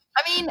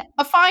 I mean,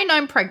 fine,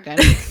 I'm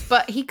pregnant,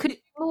 but he could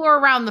explore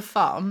around the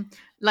farm.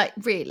 Like,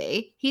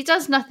 really, he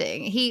does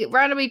nothing. He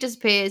randomly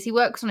disappears. He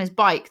works on his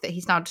bike that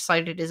he's now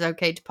decided is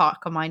okay to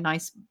park on my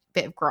nice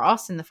bit of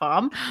grass in the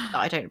farm that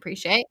I don't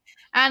appreciate.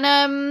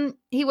 And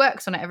he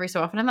works on it every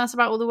so often, and that's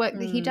about all the work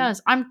that he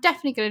does. I'm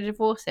definitely going to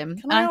divorce him.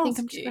 Can I think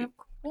I'm just going to.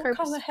 What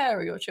colour hair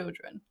are your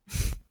children?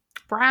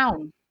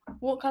 Brown.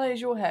 What colour is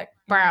your hair?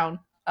 Brown.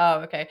 Oh,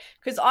 okay.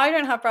 Because I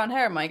don't have brown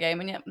hair in my game,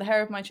 and yet the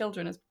hair of my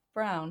children is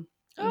brown.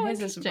 Oh, his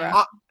isn't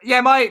brown.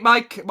 Yeah,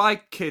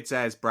 my kid's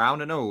hair's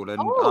brown and all, and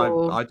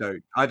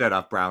I don't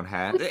have brown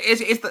hair.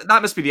 That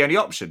must be the only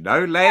option,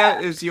 no?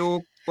 Leia, is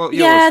your yours?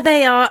 Yeah,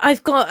 they are.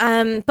 I've got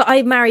but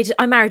I married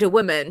a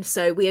woman,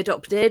 so we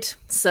adopted.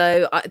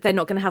 So they're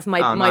not going to have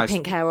my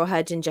pink hair or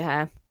her ginger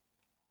hair.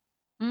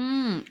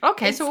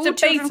 Okay, it's so all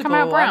children come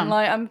out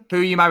brown. Who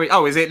are you married?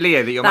 Oh, is it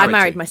Leah that you're married? I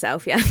married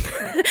myself. Yeah,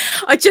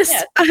 I just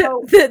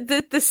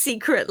the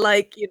secret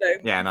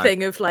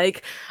thing of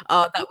like,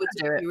 oh, that would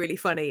be really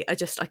funny. I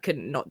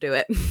couldn't not do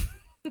it.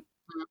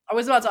 I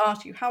was about to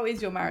ask you, how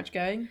is your marriage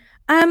going?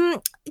 Do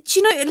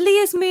you know,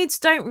 Leah's moods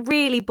don't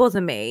really bother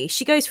me.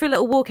 She goes for a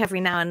little walk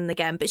every now and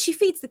again, but she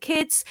feeds the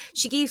kids.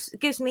 She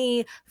gives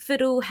me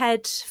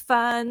fiddlehead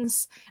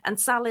ferns and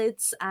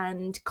salads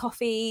and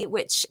coffee,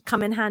 which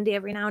come in handy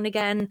every now and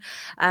again.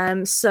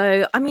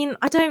 So I mean,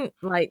 I don't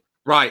like.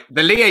 Right,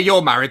 the Leah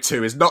you're married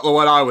to is not the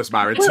one I was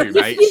married to,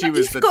 mate.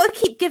 You've got to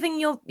keep giving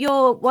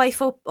your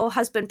wife or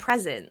husband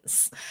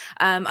presents.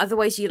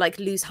 Otherwise, you like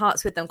lose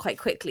hearts with them quite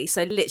quickly.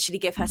 So literally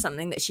give her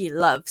something that she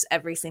loves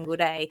every single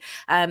day.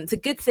 The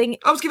good thing,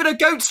 I was giving her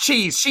goat's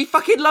cheese. She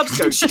fucking loves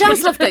goat's cheese. She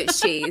does love goat's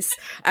cheese.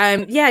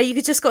 Yeah, you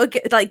could just got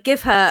to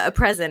give her a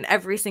present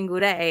every single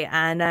day,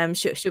 and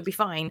she'll be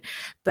fine.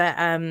 But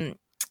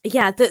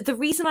yeah, the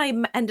reason I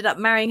ended up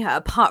marrying her,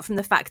 apart from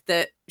the fact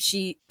that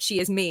she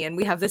is me and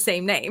we have the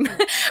same name,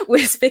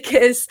 was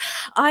because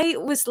I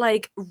was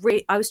like,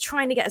 I was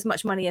trying to get as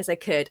much money as I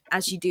could,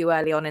 as you do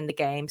early on in the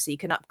game, so you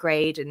can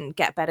upgrade and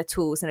get better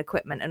tools and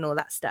equipment and all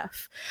that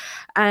stuff.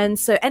 And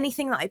so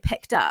anything that I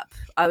picked up,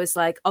 I was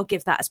like, I'll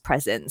give that as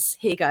presents.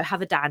 Here you go,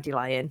 have a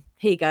dandelion.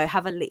 Here you go,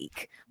 have a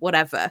leek,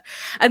 whatever.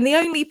 And the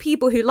only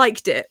people who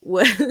liked it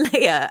were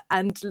Leia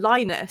and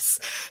Linus.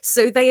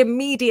 So they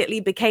immediately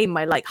became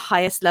my like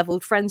highest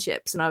leveled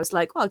friendships. And I was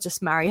like, well, I'll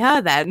just marry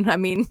her then. I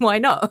mean, why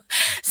not?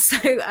 So,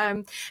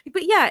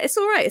 but yeah, it's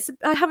all right.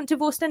 I haven't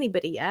divorced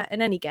anybody yet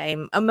in any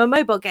game. A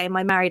mobile game,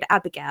 I married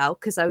Abigail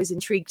because I was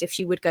intrigued if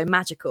she would go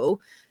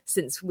magical,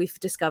 since we've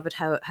discovered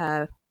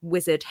her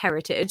wizard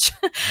heritage.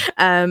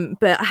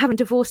 But I haven't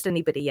divorced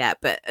anybody yet.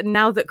 But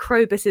now that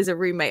Krobus is a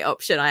roommate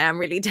option, I am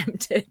really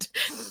tempted.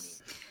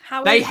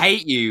 They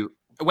hate you.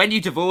 When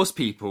you divorce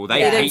people,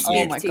 they hate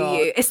you.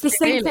 You. It's the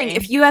same thing.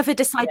 If you ever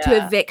decide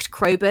to evict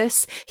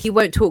Krobus, he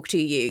won't talk to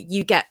you.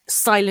 You get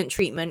silent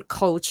treatment,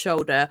 cold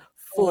shoulder,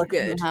 for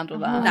good. Handle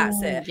that.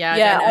 That's it.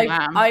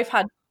 I've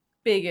had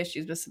big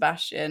issues with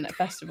Sebastian at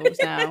festivals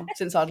now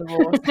since our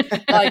divorce.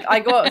 Like, I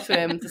go up to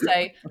him to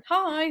say,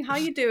 "Hi, how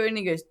you doing?" And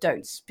he goes,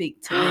 "Don't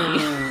speak to me."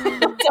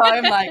 So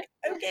I'm like,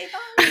 "Okay,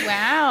 bye."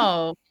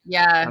 Wow.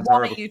 Yeah. Why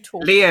are you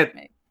talking to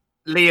me?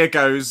 Leah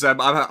goes,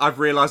 I've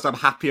realised I'm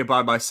happier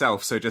by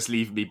myself, so just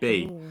leave me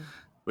be.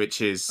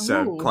 Which is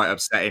quite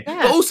upsetting.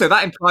 Yeah. But also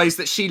that implies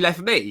that she left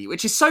me,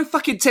 which is so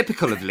fucking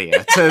typical of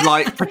Leah to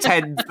like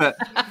pretend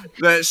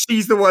that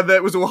she's the one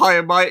that was all high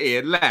and mighty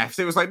and left.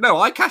 It was like, no,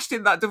 I cashed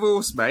in that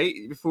divorce,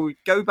 mate, before we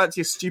go back to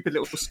your stupid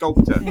little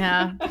sculptor.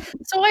 Yeah.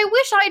 So I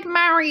wish I'd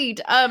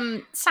married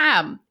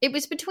Sam. It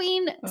was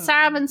between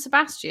Sam and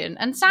Sebastian,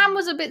 and Sam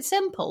was a bit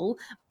simple,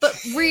 but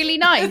really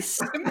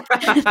nice.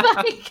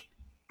 Like,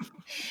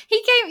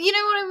 he came, you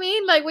know what I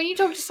mean? Like, when you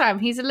talk to Sam,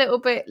 he's a little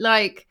bit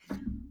like,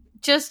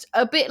 just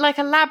a bit like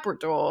a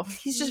Labrador.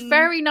 He's just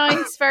very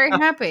nice, very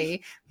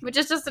happy, but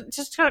just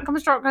kind of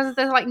comes strong because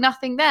there's like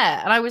nothing there.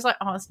 And I was like,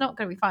 oh, it's not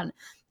going to be fun.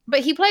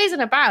 But he plays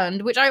in a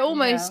band, which I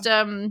almost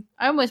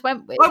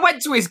went with. I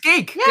went to his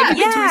gig.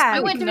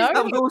 I went to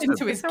his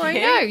gig. So I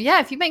know. Yeah,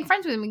 if you make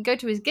friends with him, you can go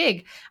to his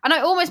gig. And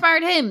I almost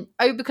married him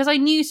because I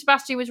knew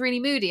Sebastian was really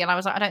moody, and I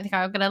was like, I don't think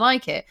I'm going to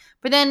like it.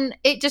 But then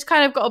it just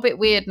kind of got a bit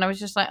weird, and I was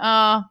just like,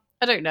 I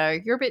don't know.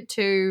 You're a bit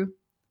too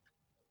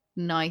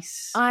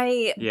nice.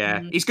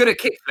 He's good at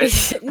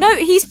kickflips. No,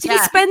 he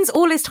spends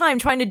all his time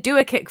trying to do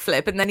a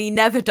kickflip and then he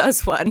never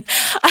does one.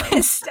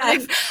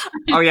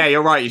 Oh yeah,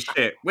 you're right, you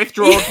shit.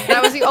 Withdrawn.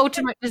 That was the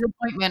ultimate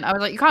disappointment. I was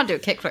like, you can't do a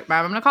kickflip,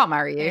 ma'am. I can't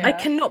marry you. I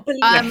cannot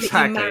believe I'm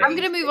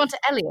going to move on to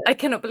Elliot. I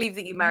cannot believe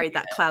that you married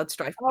that Cloud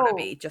Strife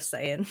wannabe, just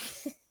saying.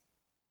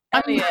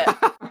 Elliot,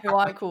 who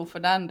I call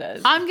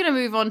Fernandez. I'm going to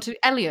move on to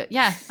Elliot.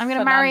 Yeah, I'm going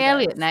to marry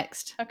Elliot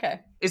next. Okay.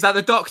 Is that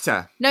the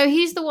doctor? No,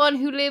 he's the one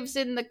who lives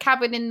in the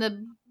cabin in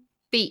the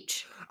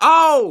beach.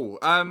 Oh,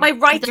 my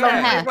writer,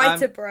 yeah.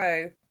 writer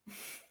bro.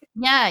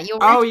 Yeah, you're.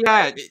 Oh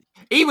yeah,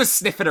 he was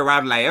sniffing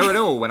around Leia and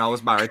all when I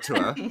was married to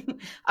her.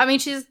 I mean,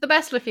 she's the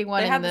best looking one.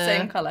 They in have the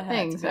same colour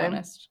hair, to be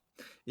honest.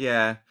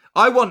 Yeah,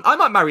 I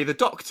might marry the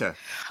doctor.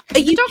 Are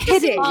you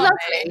kidding?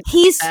 Lovely.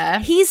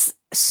 He's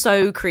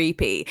so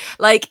creepy.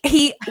 Like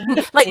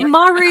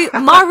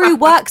Maru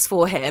works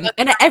for him,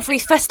 and at every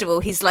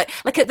festival he's like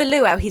at the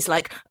luau he's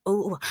like,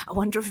 oh, I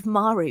wonder if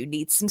Maru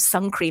needs some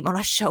sun cream on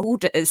her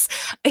shoulders.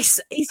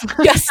 He's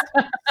just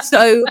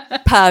so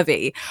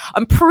pervy.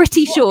 I'm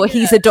pretty sure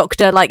he's a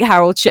doctor like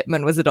Harold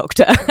Shipman was a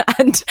doctor,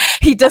 and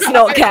he does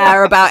not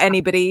care about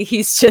anybody.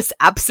 He's just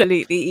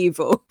absolutely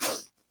evil.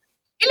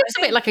 He looks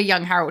a bit like a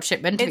young Harold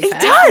Shipman, to be fair.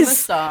 He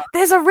does.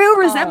 There's a real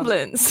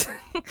resemblance.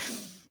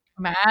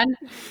 Man.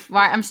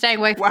 Right, I'm staying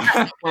away from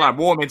that. Well, I'm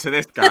warming to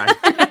this guy.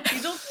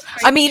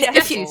 I mean,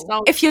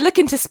 if you're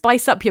looking to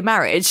spice up your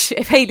marriage,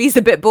 if Hayley's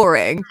a bit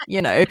boring,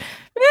 yeah,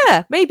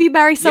 maybe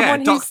marry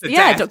someone who's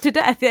Dr.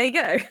 Death. There you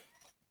go.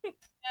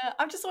 Yeah,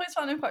 I've just always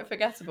found him quite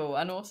forgettable,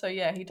 and also,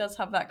 he does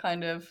have that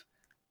kind of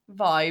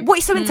vibe. What are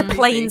you so into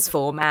planes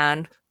for,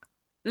 man?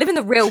 Live in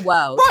the real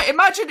world. Right,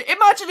 imagine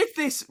if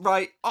this,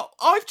 right,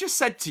 I've just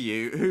said to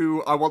you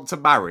who I want to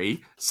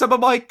marry, some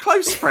of my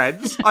close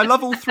friends, I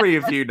love all three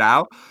of you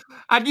now,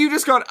 and you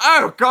just gone,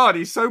 oh God,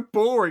 he's so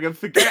boring and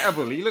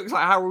forgettable, he looks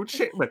like Harold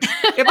Shipman.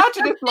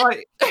 Imagine if,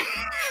 like,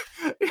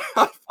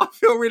 I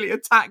feel really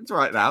attacked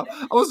right now.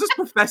 I was just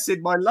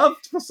professing my love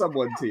for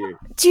someone to you.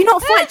 Do you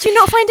not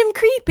find him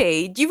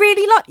creepy? Do you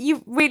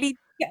really...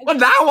 Well,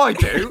 now I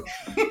do.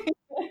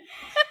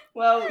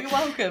 Well, you're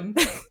welcome.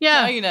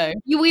 Yeah, now you know.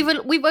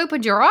 We've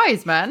opened your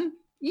eyes, man.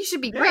 You should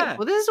be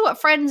grateful. This is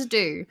what friends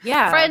do.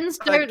 Yeah, friends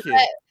don't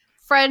let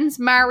friends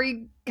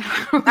marry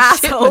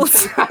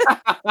assholes.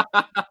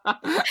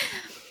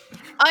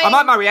 I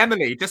might marry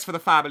Emily just for the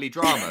family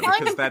drama,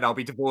 because then I'll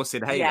be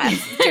divorcing Hayley.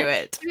 Yes, do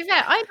it. To be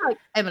fair, I like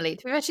Emily.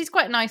 To be fair, she's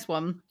quite a nice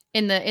one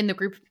in the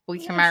group of people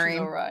you can marry.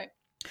 All right.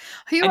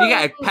 And you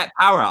get a pet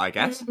parrot, I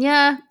guess.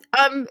 Yeah.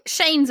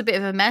 Shane's a bit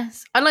of a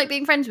mess. I like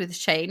being friends with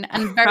Shane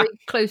and very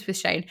close with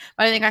Shane,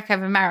 but I don't think I could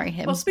ever marry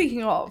him. Well,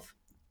 speaking of,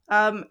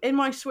 in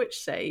my Switch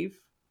save,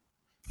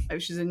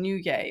 which is a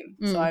new game,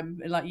 so I'm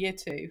in like year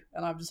 2,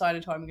 and I've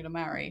decided who I'm going to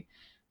marry,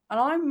 and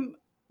I'm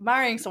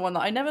marrying someone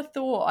that I never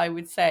thought I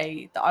would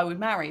say that I would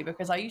marry,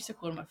 because I used to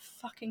call him a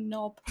fucking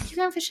knob. You're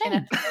going for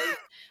Shane.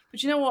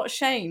 But you know what,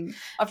 Shane?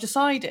 I've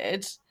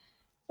decided,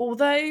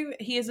 although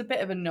he is a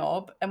bit of a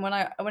knob, and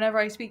whenever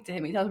I speak to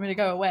him, he tells me to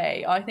go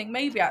away, I think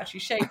maybe actually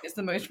Shane is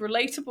the most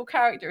relatable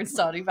character in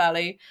Stardew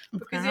Valley,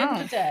 because at the end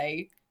of the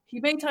day, he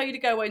may tell you to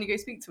go away and you go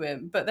speak to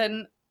him, but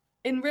then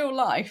in real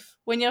life,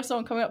 when you have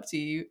someone coming up to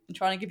you and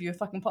trying to give you a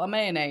fucking pot of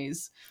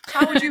mayonnaise,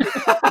 how would you...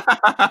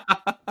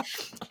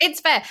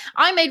 It's fair.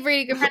 I made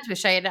really good friends with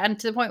Shane, and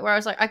to the point where I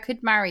was like, I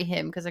could marry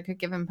him because I could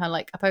give him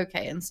a poke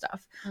and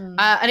stuff.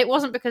 And it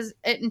wasn't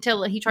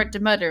until he tried to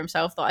murder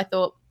himself that I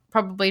thought,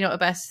 probably not the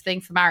best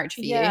thing for marriage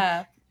for you.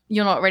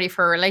 You're not ready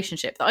for a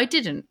relationship. That I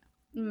didn't.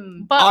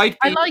 But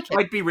I like it.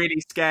 I'd be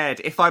really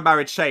scared. If I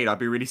married Shane, I'd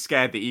be really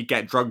scared that he'd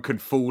get drunk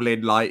and fall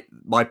in like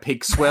my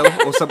pig swill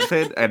or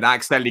something and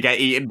accidentally get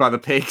eaten by the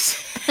pigs.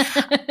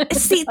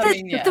 See,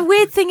 the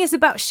weird thing is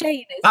about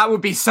Shane is... That would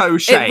be so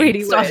Shane. It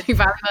really would.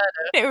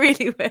 It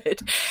really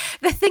would.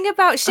 The thing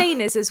about Shane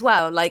is as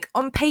well, like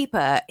on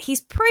paper,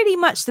 he's pretty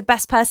much the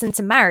best person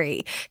to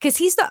marry, because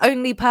he's the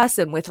only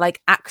person with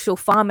like actual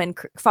farming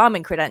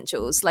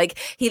credentials. Like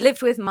he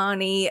lived with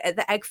Marnie at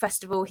the Egg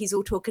Festival. He's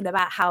all talking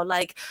about how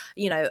like,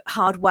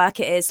 hard work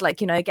it is, like,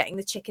 getting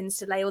the chickens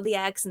to lay all the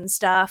eggs and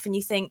stuff. And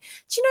you think,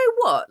 do you know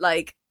what?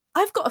 Like,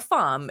 I've got a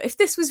farm. If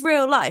this was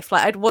real life,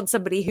 like I'd want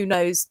somebody who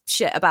knows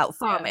shit about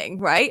farming,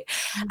 right?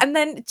 And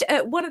then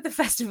at one of the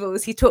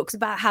festivals, he talks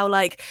about how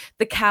like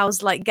the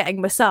cows like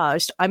getting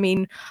massaged. I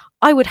mean,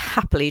 I would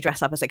happily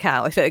dress up as a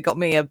cow if it got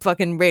me a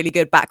fucking really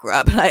good back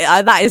rub.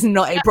 That is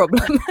not a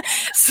problem.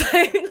 So,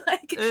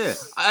 like,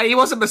 he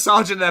wasn't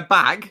massaging their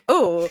back.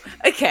 Oh,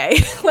 okay.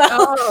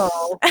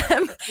 Well,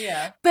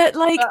 yeah. But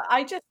like,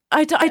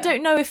 I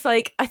don't know if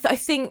like I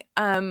think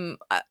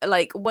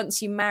like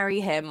once you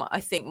marry him,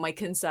 I think my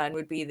concern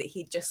would be that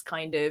he just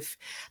kind of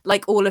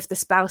like all of the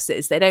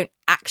spouses. They don't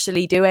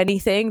actually do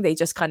anything. They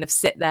just kind of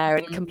sit there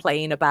and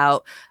complain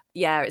about.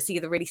 Yeah, it's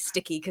either really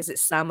sticky because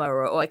it's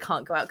summer or I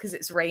can't go out because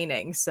it's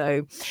raining.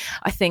 So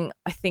I think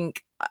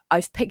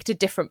I've picked a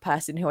different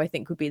person who I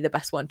think would be the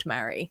best one to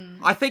marry.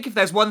 I think if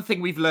there's one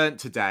thing we've learned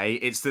today,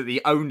 it's that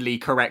the only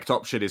correct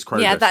option is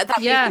Kronos. Yeah, that'd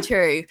be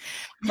true.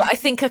 But I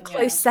think a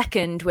close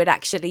second would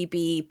actually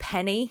be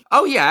Penny.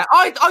 Oh yeah,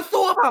 I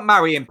thought about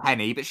marrying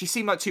Penny, but she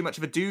seemed like too much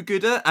of a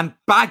do-gooder and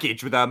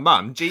baggage with her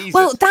mum. Jesus.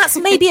 Well, that's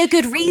maybe a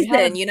good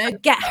reason,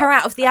 get her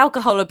out of the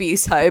alcohol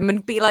abuse home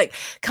and be like,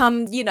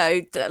 come,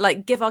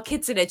 like give our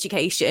kids an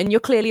education. You're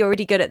clearly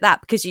already good at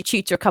that because you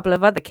tutor a couple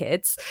of other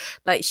kids.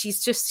 Like she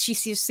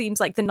seems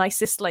like like the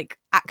nicest, like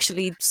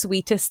actually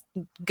sweetest,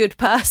 good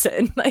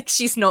person. Like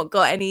she's not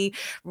got any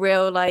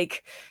real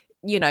like,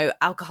 you know,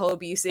 alcohol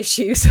abuse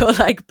issues or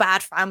like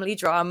bad family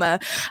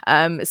drama.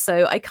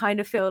 So I kind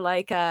of feel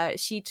like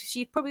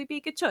she'd probably be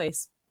a good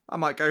choice. I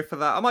might go for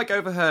that. I might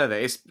go for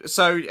her.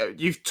 So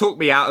you've talked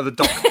me out of the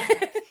doc.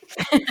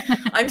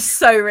 I'm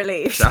so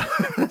relieved.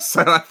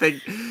 So I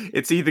think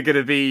it's either going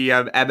to be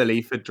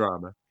Emily for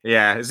drama.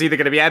 Yeah, it's either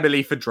going to be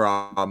Emily for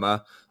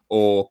drama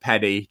or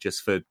Penny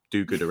just for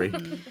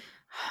do-goodery.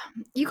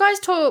 You guys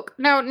talk...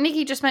 Now,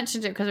 Nikki just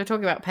mentioned it because we're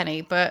talking about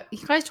Penny, but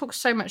you guys talk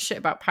so much shit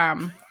about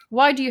Pam.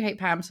 Why do you hate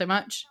Pam so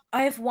much?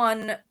 I have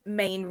one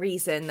main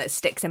reason that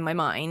sticks in my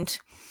mind.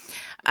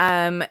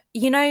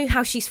 You know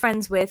how she's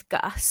friends with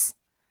Gus?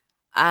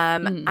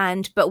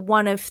 But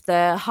one of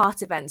the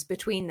heart events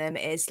between them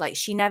is like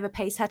she never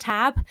pays her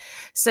tab.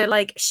 So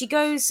like she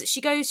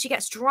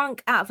gets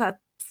drunk out of her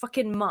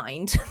fucking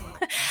mind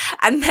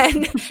and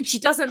then she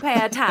doesn't pay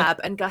her tab,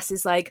 and Gus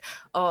is like,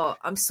 oh,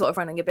 I'm sort of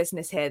running a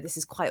business here, this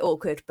is quite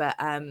awkward, but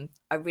I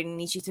really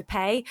need you to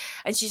pay.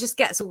 And she just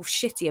gets all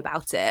shitty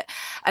about it.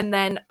 And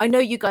then I know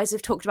you guys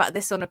have talked about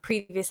this on a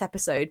previous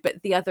episode,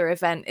 but the other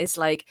event is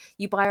like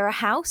you buy her a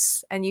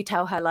house and you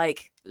tell her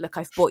like, look,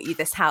 I've bought you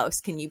this house,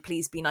 can you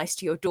please be nice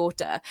to your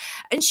daughter?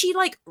 And she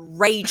like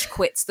rage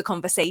quits the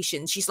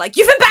conversation. She's like,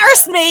 you've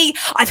embarrassed me,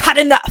 I've had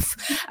enough.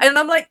 And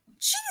I'm like,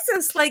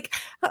 Jesus, like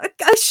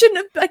I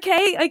shouldn't have.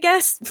 Okay, I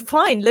guess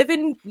fine. Live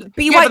in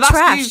white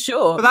trash, you,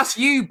 sure. But that's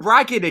you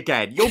bragging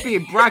again. You're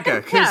being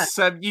bragger because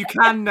you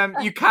can do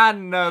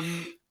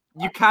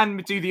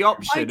the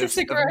option of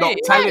not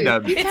telling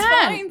them. It's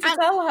fine to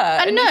tell her,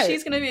 and if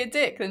she's going to be a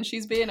dick, then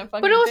she's being a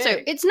fucking. But also,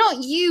 dick. It's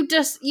not you.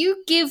 Just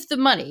you give the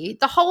money.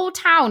 The whole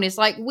town is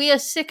like, we are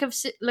sick of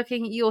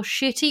looking at your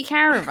shitty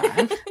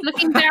caravan,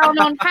 looking down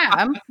on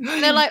Pam.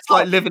 And they're like, it's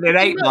like living in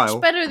 8 Mile.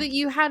 Much better that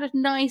you had a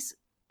nice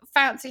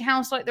fancy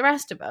house like the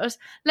rest of us.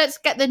 Let's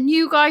get the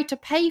new guy to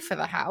pay for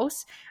the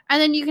house and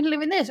then you can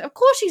live in this. Of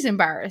course she's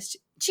embarrassed.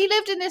 She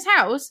lived in this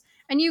house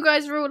and you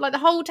guys are all like, the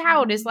whole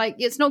town is like,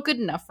 it's not good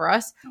enough for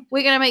us,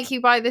 we're going to make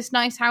you buy this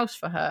nice house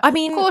for her. I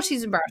mean, of course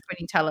she's embarrassed when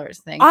you tell her it's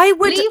a thing. I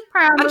would leave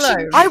Pam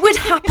alone. I would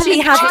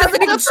happily have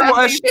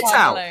shit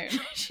out.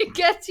 She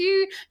gets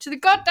you to the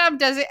goddamn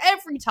desert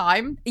every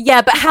time.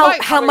 Yeah, but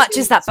how much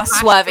is that bus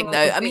swerving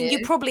though? I mean,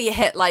 you probably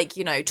hit like,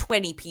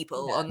 20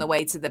 people on the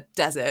way to the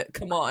desert.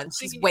 Come on,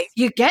 she's wait.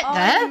 You get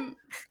there.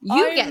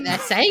 Get there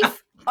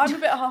safe. I'm a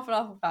bit half and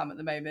half of Pam at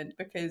the moment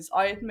because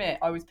I admit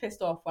I was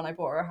pissed off when I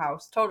bought her a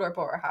house, told her I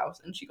bought her a house,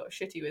 and she got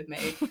shitty with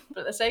me. But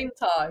at the same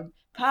time,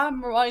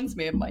 Pam reminds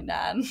me of my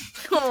nan.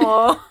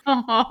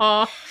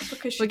 Aww.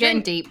 Because we're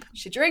getting deep.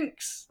 She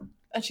drinks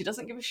and she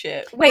doesn't give a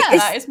shit. Wait,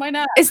 that is my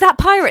nan. Is that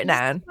pirate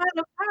nan?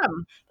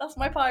 That's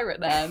my pirate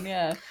nan,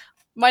 yeah.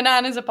 My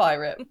nan is a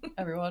pirate,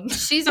 everyone.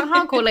 She's a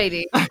hardcore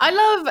lady.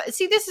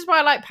 This is why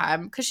I like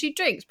Pam, because she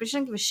drinks, but she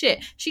doesn't give a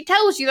shit. She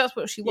tells you that's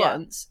what she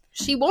wants.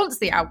 She wants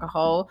the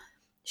alcohol.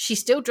 She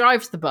still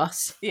drives the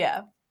bus.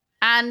 Yeah.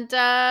 And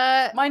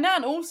my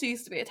nan also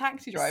used to be a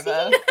taxi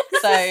driver.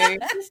 So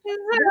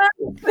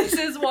this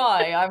is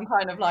why I'm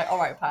kind of like, all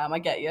right, Pam, I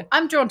get you.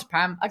 I'm drawn to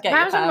Pam.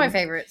 Pam's one of my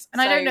favourites,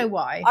 and I don't know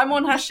why. I'm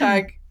on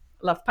hashtag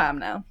love Pam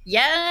now.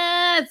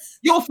 Yes.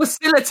 You're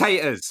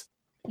facilitators.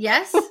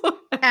 Yes.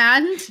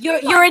 And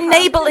you're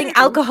enabling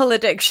alcohol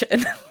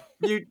addiction.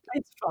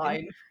 It's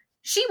fine.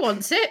 She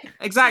wants it.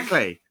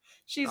 Exactly.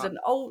 She's an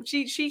old.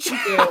 She can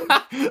do.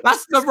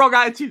 That's the wrong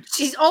attitude.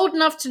 She's old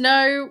enough to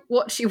know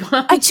what she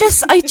wants. I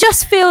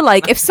just feel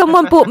like if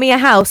someone bought me a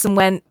house and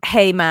went,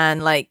 "Hey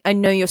man, like I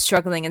know you're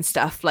struggling and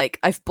stuff. Like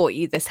I've bought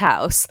you this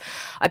house,"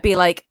 I'd be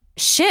like,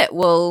 "Shit,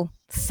 well,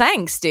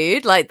 thanks,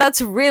 dude. Like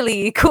that's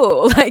really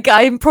cool. Like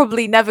I'm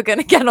probably never going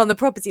to get on the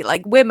property.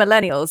 Like we're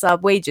millennials, our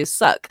wages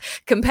suck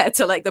compared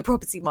to like the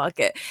property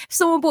market. If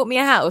someone bought me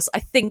a house, I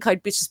think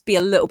I'd just be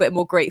a little bit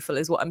more grateful,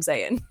 is what I'm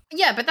saying."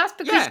 Yeah, but that's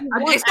because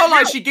it's not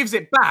like she gives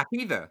it back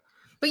either.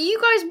 But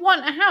you guys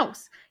want a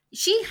house.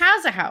 She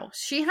has a house.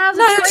 She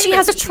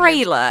has a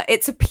trailer.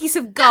 It's a piece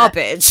of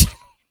garbage.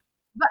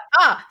 But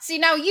see,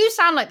 now you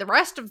sound like the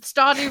rest of the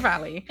Stardew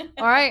Valley.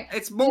 All right,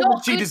 it's more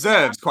than she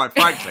deserves, quite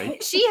frankly.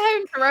 She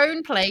owns her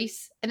own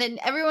place, and then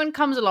everyone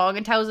comes along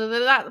and tells her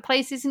that the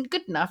place isn't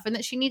good enough, and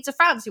that she needs a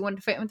fancy one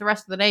to fit in with the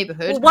rest of the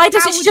neighborhood. Well, why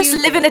doesn't she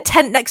just live in a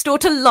tent next door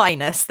to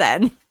Linus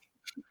then?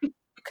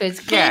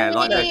 Because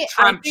like a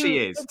tramp she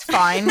is. It's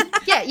fine.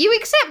 Yeah, you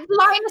accept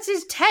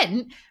Linus's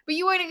tent, but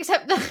you won't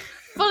accept the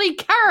fully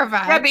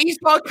caravan. Yeah, but he's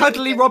got a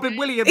cuddly Robin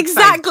Williams.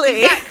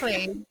 Exactly.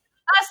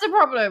 That's the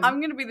problem. I'm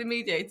going to be the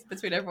mediator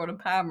between everyone and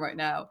Pam right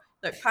now.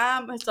 Look,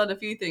 Pam has done a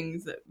few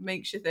things that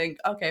makes you think,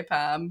 okay,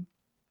 Pam,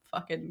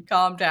 fucking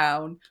calm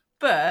down.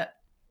 But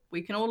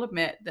we can all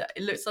admit that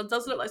it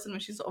does look like something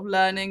she's sort of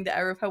learning the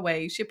error of her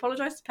ways. She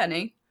apologised to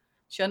Penny.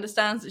 She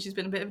understands that she's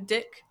been a bit of a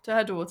dick to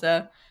her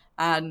daughter,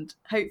 and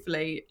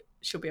hopefully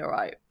she'll be all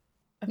right.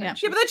 Yeah,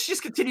 but then she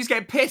just continues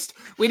getting pissed.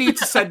 We need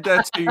to send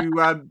her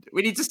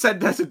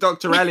to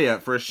Dr.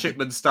 Elliot for a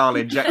Shipman-style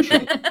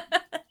injection.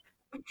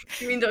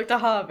 You mean Dr.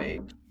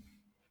 Harvey?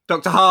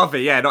 Dr.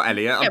 Harvey, yeah, not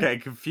Elliot. I'm getting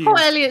confused. Poor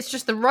Elliot's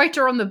just the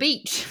writer on the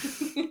beach.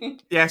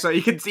 Yeah, so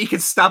he can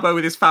stab her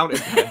with his fountain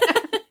pen.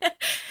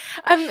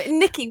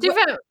 Nikki,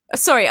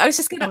 sorry, I was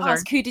just going to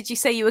ask, who did you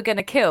say you were going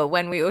to kill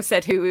when we all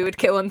said who we would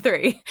kill on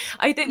 3?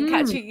 I didn't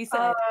catch who you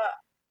said.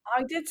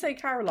 I did say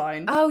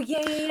Caroline. Oh,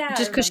 yeah.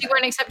 Just because she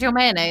won't accept your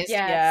mayonnaise.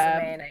 Yeah.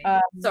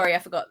 Mayonnaise. Sorry, I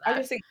forgot that. I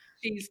just think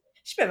she's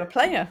a bit of a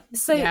player.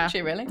 So, Is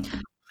she really?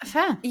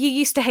 Fair. You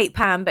used to hate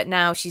Pam, but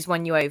now she's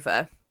won you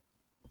over.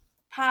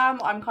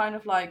 Pam, I'm kind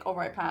of like, all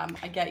right, Pam,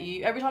 I get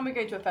you. Every time we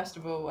go to a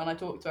festival and I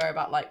talk to her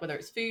about like whether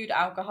it's food,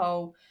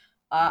 alcohol,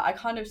 I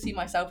kind of see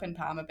myself in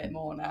Pam a bit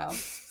more now.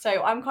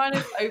 So I'm kind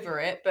of over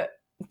it, but...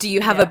 Do you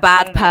have a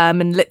bad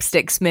Pam and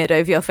lipstick smeared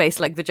over your face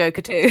like the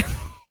Joker too?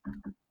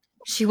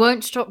 She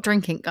won't stop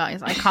drinking,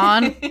 guys. I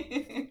can't.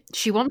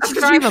 She wants to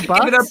drive a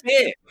bus.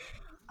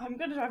 I'm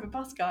going to drive a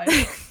bus,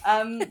 guys.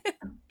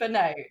 But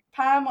no,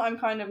 Pam, I'm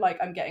kind of like,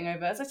 I'm getting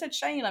over. As I said,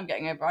 Shane, I'm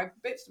getting over. I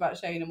bitched about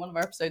Shane in one of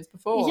our episodes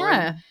before.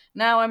 Yeah.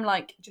 Now I'm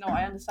like, do you know what?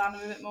 I understand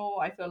him a bit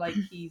more. I feel like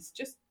he's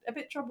just a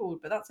bit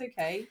troubled, but that's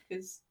okay,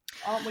 because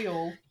aren't we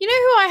all? You know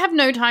who I have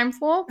no time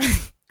for?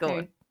 Go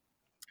on.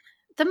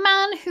 The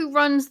man who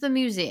runs the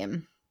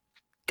museum.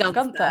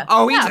 Gunther.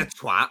 Oh, he's a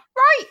twat.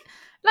 Right.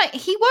 Like,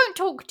 he won't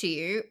talk to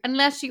you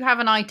unless you have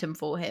an item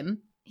for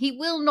him. He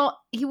will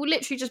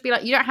literally just be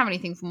like, you don't have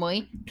anything for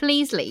me.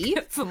 Please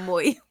leave. For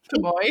moi.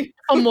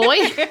 For moi.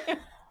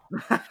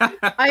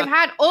 I've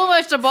had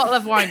almost a bottle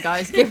of wine,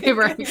 guys. Give me a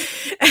break.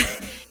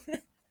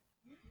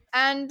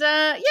 And,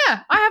 yeah,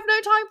 I have no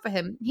time for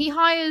him. He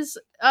hires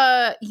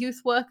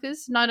youth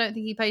workers, and I don't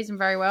think he pays them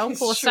very well.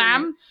 Poor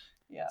Sam.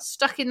 Yeah.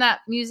 Stuck in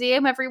that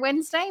museum every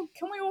Wednesday.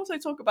 Can we also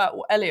talk about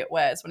what Elliot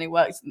wears when he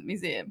works in the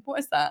museum? What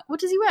is that? What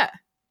does he wear?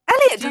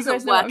 Elliot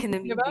doesn't work in the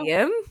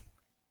museum.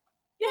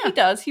 Yeah, he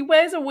does. He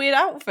wears a weird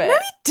outfit. No,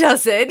 he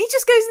doesn't. He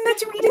just goes in there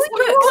to read his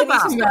books and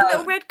he's just got a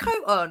little red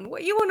coat on.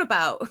 What are you on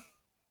about?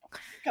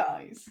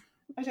 Guys,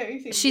 I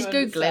don't think she's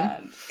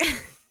Googling.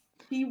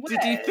 He wears...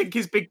 Did you think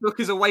his big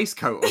book is a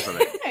waistcoat or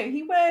something? No,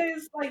 he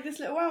wears like this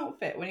little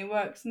outfit when he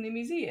works in the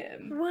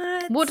museum.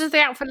 What does the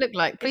outfit look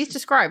like? Please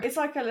describe. It's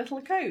like a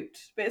little coat,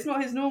 but it's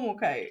not his normal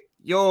coat.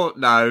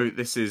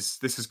 This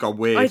has gone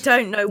weird. I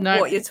don't know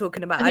what you're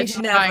talking about. I've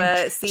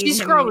never seen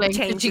She's him scrolling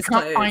change she his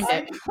can't clothes. find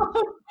it.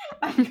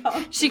 I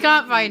can't She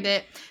can't find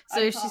it,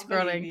 so she's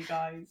believe scrolling. you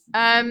guys.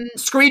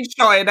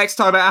 Screenshot it next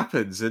time it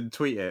happens and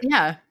tweet it.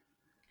 Yeah,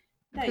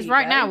 because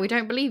right now we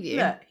don't believe you.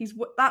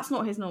 Look, that's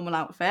not his normal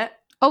outfit.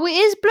 Oh, it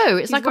is blue.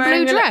 It's like a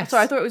blue dress.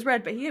 Sorry, I thought it was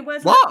red, but he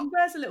wears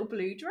a little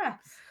blue dress.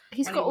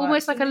 He's got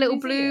almost like a little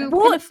blue.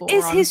 What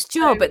is on. his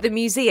job at the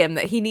museum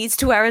that he needs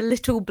to wear a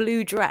little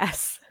blue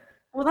dress?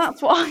 Well,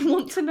 that's what I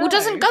want to know. Well,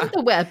 doesn't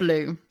Gunther wear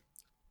blue?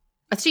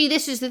 See,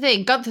 this is the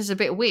thing. Gunther's a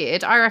bit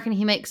weird. I reckon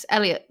he makes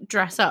Elliot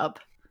dress up.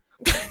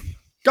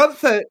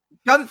 Gunther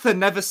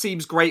never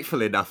seems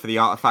grateful enough for the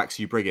artifacts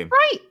you bring him.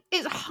 Right.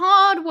 It's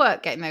hard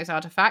work getting those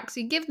artifacts.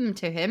 You give them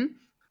to him.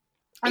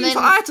 And then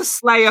I had to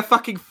slay a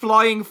fucking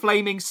flying,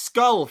 flaming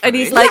skull. And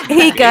he's like,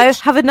 here you go,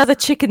 have another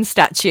chicken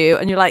statue.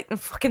 And you're like,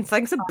 fucking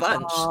thanks a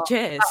bunch.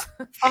 Cheers.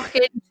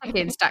 Fucking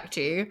chicken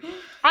statue.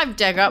 I've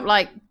dug up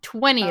like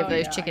 20 of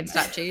those chicken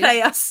statues.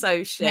 They are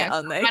so shit,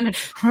 aren't they? And a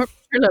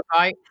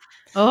trilobite.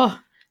 Oh,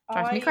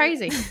 drives me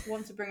crazy. I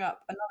want to bring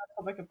up another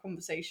topic of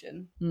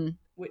conversation,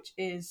 which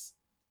is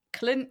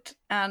Clint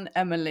and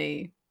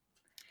Emily.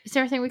 Is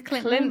there anything with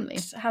Clint?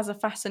 Clint has a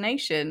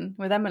fascination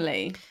with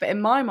Emily, but in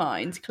my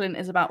mind, Clint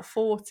is about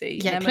 40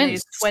 yeah, and Emily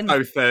is 20.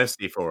 So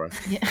thirsty for her.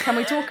 Yeah. Can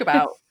we talk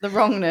about the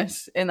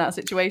wrongness in that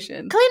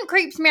situation? Clint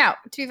creeps me out,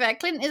 to be fair.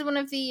 Clint is one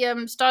of the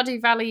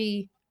Stardew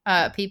Valley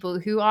people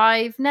who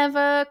I've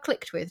never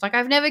clicked with. Like,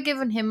 I've never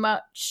given him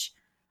much.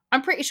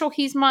 I'm pretty sure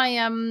he's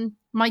my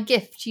my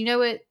gift. You know,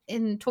 it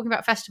in talking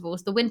about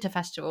festivals, the Winter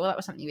Festival, that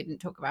was something we didn't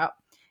talk about.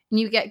 And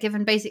you get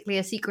given basically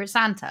a secret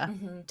Santa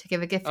to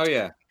give a gift. Oh,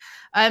 yeah.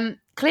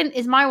 Clint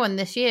is my one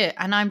this year,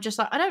 and I'm just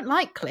like, I don't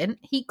like Clint.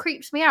 He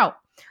creeps me out.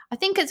 I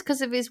think it's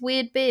because of his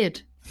weird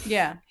beard.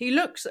 Yeah, he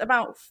looks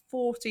about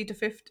 40 to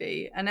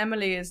 50, and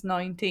Emily is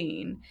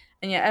 19.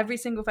 And yet every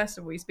single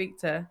festival we speak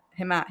to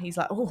him at, he's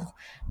like, oh,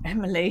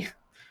 Emily.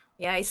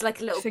 Yeah, he's like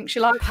a little think she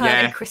likes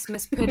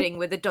Christmas pudding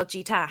with a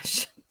dodgy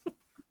tash.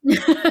 And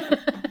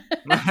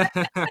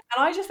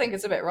I just think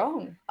it's a bit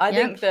wrong. I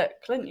think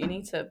that, Clint, you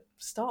need to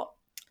stop,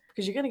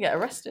 because you're going to get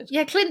arrested.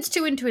 Yeah, Clint's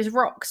too into his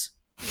rocks.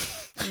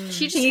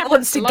 She just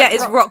wants to get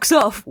his rocks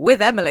off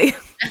with Emily.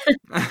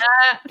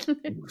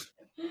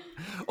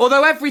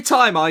 Although every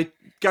time I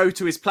go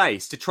to his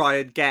place to try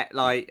and get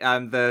like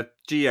the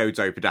geodes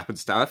opened up and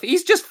stuff,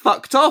 he's just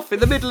fucked off in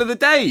the middle of the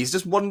day. He's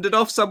just wandered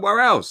off somewhere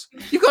else.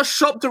 You've got a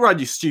shop to run,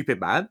 you stupid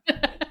man.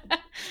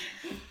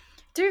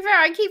 To be fair,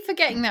 I keep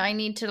forgetting that I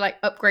need to like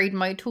upgrade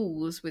my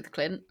tools with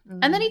Clint,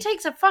 and then he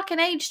takes a fucking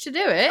age to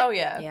do it. Oh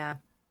yeah, yeah,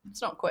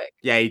 it's not quick.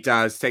 Yeah, he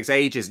does. It takes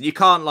ages. You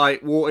can't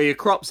like water your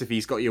crops if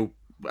he's got your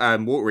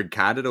watering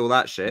can and all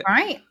that shit.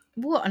 Right?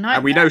 What a nightmare.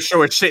 And we know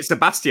sure as shit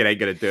Sebastian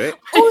ain't going to do it.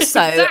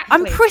 Also, Exactly.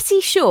 I'm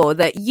pretty sure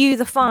that you,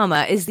 the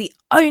farmer, is the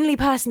only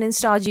person in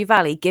Stardew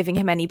Valley giving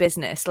him any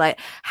business. Like,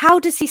 how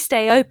does he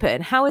stay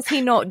open? How is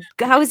he not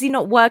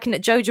working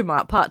at Jojo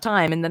Mart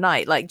part-time in the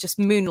night, like just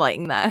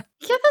moonlighting there?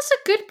 Yeah, that's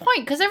a good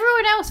point, because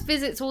everyone else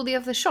visits all the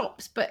other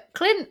shops, but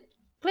Clint's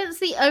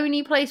the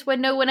only place where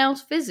no one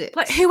else visits.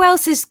 Like, who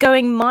else is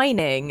going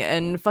mining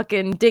and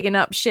fucking digging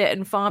up shit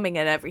and farming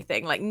and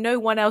everything? Like, no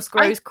one else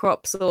grows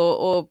crops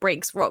or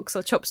breaks rocks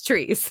or chops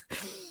trees.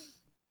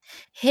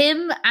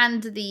 Him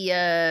and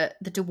the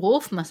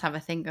dwarf must have a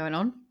thing going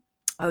on.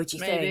 Oh, do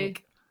you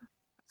think?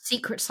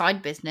 Secret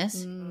side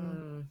business.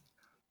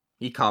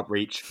 He can't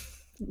reach.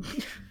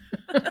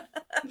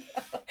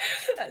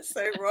 That's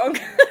so wrong.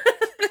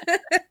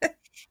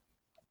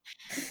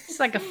 It's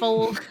like a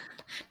full...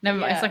 Never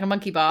mind, it's like a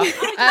monkey bar.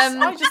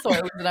 I just thought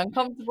it was an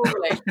uncomfortable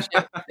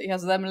relationship that he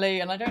has with Emily,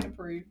 and I don't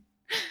approve.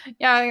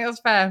 Yeah, I think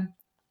that's fair.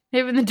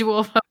 Him and the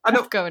dwarf have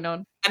enough going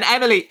on. And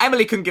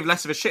Emily couldn't give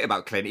less of a shit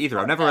about Clint either.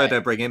 I've never heard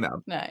her bring him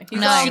up. No,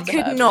 she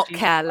could not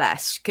care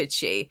less, could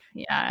she?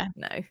 Yeah.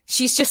 No.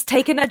 She's just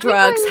taking her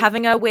drugs,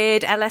 having her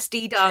weird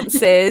LSD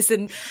dances,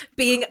 and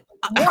being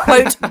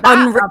quote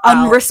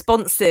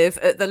unresponsive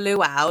at the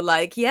luau.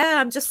 Like, yeah,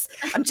 I'm just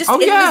in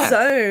the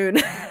zone.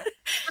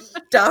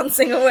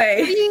 Dancing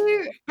away.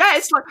 Yeah,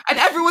 it's like, and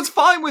everyone's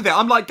fine with it.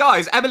 I'm like,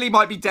 guys, Emily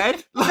might be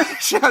dead.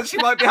 Like, she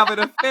might be having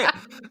a fit,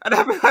 and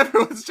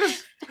everyone's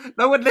just,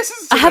 no one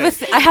listens to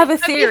I have a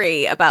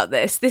theory about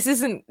this. This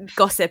isn't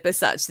gossip as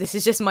such. This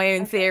is just my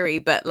own theory.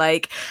 But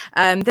like,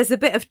 there's a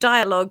bit of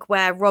dialogue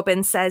where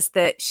Robin says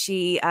that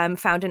she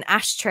found an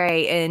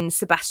ashtray in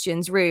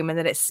Sebastian's room and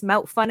that it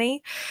smelt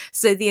funny.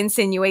 So the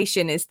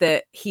insinuation is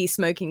that he's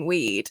smoking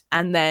weed,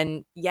 and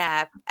then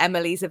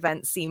Emily's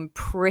events seem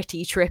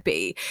pretty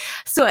trippy.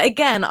 So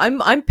again,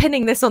 I'm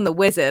pinning this on the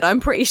wizard. I'm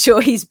pretty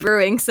sure he's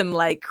brewing some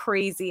like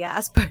crazy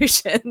ass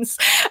potions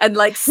and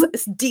like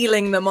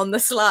dealing them on the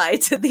sly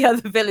to the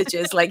other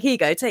villagers. Like, here you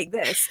go, take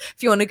this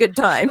if you want a good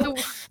time.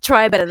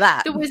 Try a bit of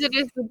that. The wizard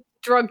is the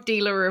drug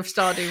dealer of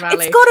Stardew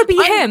Valley. It's got to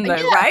be him,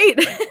 though, right?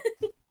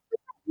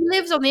 He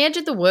lives on the edge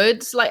of the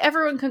woods. Like,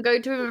 everyone can go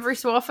to him every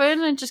so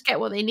often and just get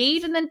what they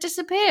need and then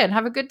disappear and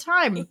have a good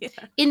time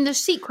in the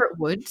secret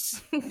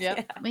woods.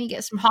 Yeah, when you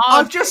get some hard.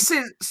 I've just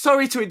seen.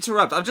 Sorry to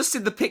interrupt. I've just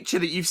seen the picture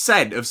that you've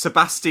sent of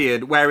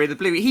Sebastian wearing the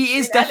blue. He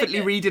is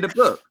definitely reading a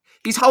book.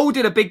 He's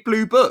holding a big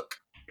blue book.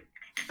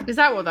 Is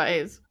that what that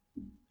is?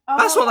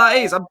 That's what that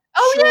is. I'm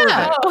sure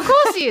of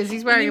course he is.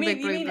 He's wearing a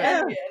big blue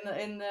book.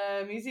 In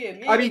the museum.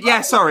 I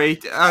mean, sorry.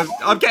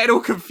 I'm getting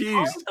all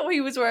confused. I thought he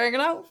was wearing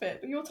an outfit,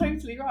 but you're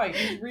totally right.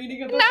 He's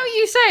reading a book. Now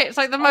you say it's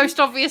like the most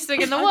obvious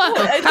thing in the world.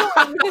 I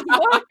thought it was his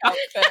work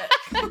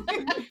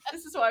outfit.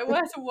 This is what I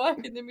wear to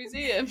work in the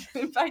museum.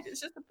 In fact,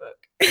 it's just a book.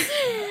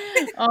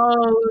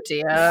 Oh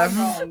dear.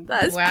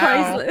 That's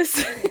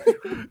priceless.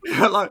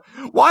 Like,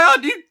 why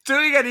aren't you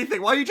doing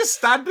anything? Why are you just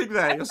standing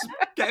there? You're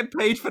getting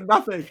paid for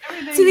nothing.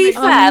 To be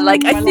fair,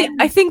 like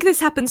I think this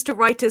happens to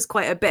writers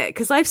quite a bit,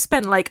 because I've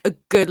spent like a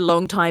good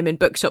long time in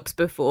bookshops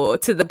before,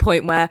 to the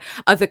point where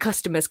other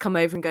customers come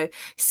over and go,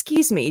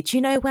 "Excuse me, do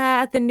you know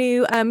where the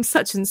new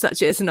such and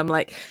such is?" And I'm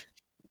like,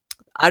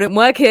 "I don't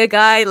work here,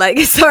 guy. Like,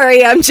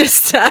 sorry, I'm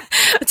just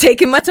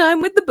taking my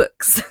time with the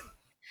books."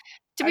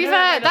 To be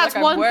fair, that's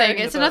one thing.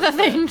 It's another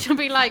thing to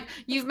be like,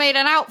 you've made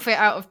an outfit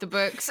out of the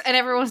books, and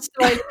everyone's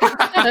like,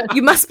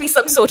 "You must be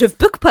some sort of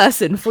book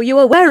person, for you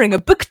are wearing a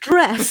book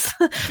dress.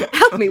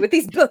 Help me with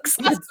these books."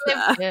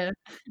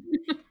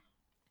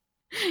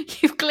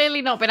 You've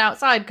clearly not been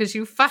outside because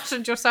you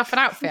fashioned yourself an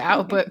outfit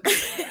out of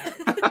books.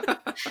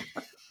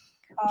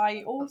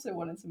 I also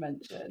wanted to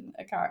mention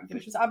a character,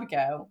 which was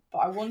Abigail, but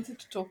I wanted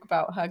to talk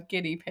about her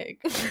guinea pig.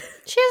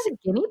 She has a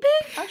guinea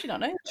pig? How do you not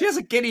know? She has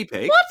a guinea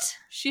pig? What?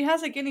 She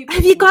has a guinea pig.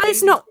 Have you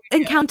guys not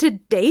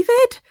encountered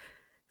David?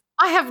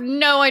 I have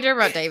no idea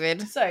about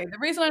David. So the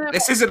reason I know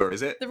this isn't, or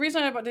is it? The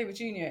reason I know about David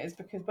Jr. is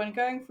because when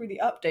going through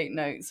the update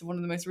notes of one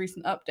of the most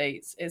recent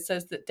updates, it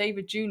says that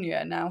David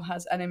Jr. now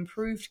has an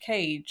improved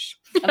cage,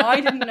 and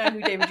I didn't know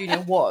who David Jr.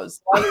 was.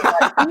 I was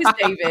like, who is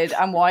David,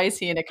 and why is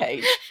he in a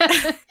cage?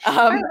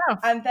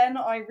 And then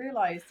I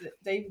realised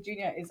that David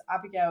Jr. is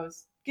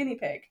Abigail's guinea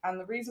pig, and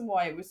the reason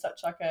why it was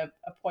such like a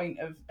point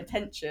of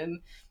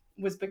attention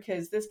was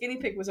because this guinea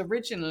pig was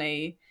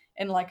originally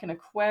in like an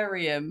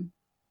aquarium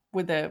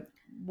with a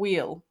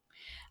wheel,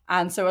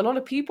 and so a lot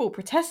of people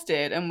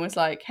protested and was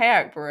like, "Hey,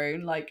 Eric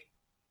Barone, like,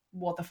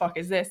 what the fuck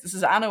is this? This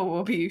is animal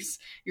abuse.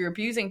 You're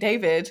abusing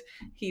David.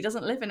 He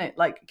doesn't live in it.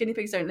 Like, guinea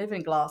pigs don't live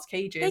in glass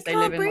cages. They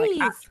live in like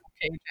actual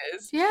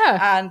cages.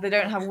 Yeah, and they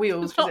don't have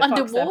wheels because it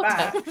fucks their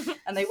back."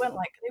 And they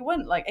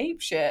went like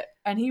ape shit.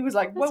 And he was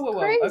like, "Whoa,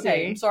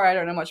 okay, I'm sorry, I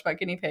don't know much about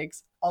guinea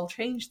pigs. I'll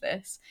change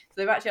this." So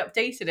they've actually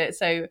updated it.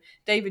 So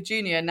David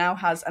Jr. now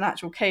has an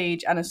actual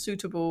cage and a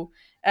suitable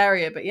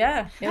area. But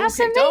yeah, that's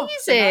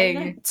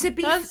amazing. To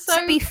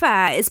be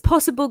fair, it's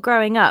possible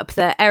growing up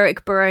that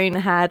Eric Barone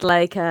had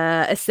like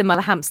a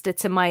similar hamster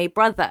to my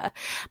brother.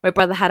 My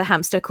brother had a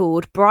hamster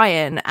called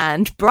Brian,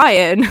 and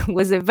Brian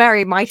was a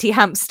very mighty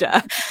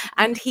hamster,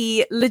 and he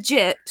he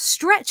legit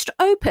stretched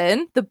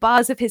open the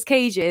bars of his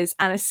cages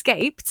and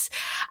escaped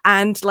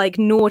and like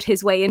gnawed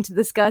his way into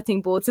the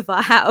skirting boards of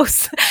our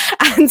house.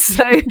 And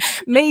so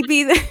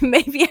maybe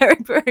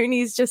Eric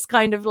Baroni's just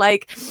kind of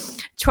like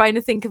trying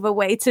to think of a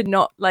way to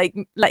not like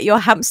let your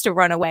hamster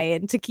run away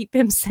and to keep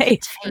him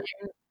safe.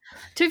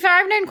 To be fair,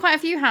 I've known quite a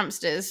few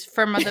hamsters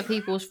from other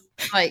people's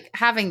like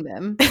having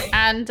them,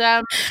 and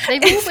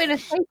they've all been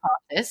escape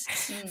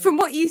artists. From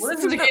what you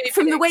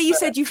from the way you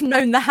said you've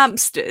known the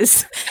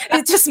hamsters,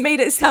 it just made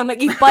it sound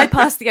like you've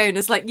bypassed the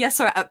owners. Like, yes,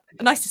 sorry,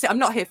 nice to say, I'm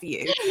not here for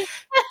you.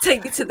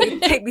 Take me to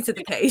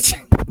the cage.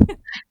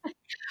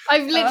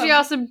 I've literally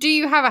asked them, do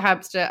you have a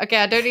hamster? Okay,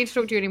 I don't need to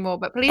talk to you anymore,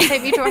 but please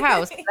take me to a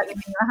house.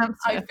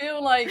 I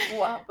feel like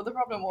what the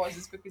problem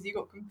was because you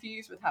got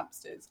confused with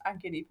hamsters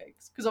and guinea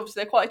pigs, because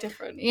obviously they're quite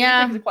different.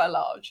 Yeah. Guinea pigs are quite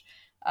large.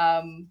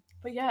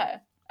 But yeah.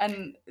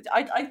 And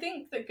I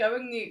think that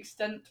going the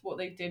extent what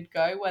they did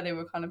go, where they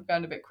were kind of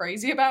going a bit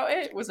crazy about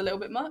it, was a little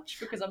bit much,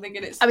 because I'm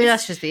thinking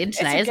that's just the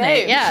internet, isn't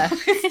it? Yeah.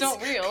 It's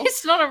not real.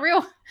 It's not a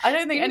real... I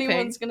don't think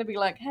anyone's going to be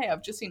like, hey,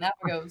 I've just seen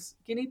Abigail's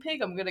guinea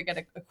pig, I'm going to get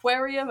an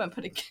aquarium and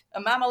put a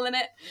mammal in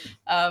it.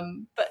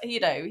 But, you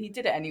know, he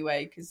did it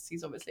anyway, because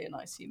he's obviously a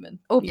nice human.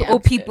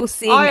 Or people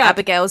seeing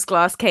Abigail's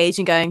glass cage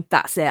and going,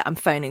 that's it, I'm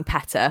phoning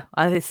PETA.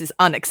 This is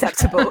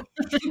unacceptable.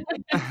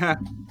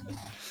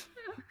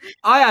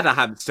 I had a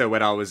hamster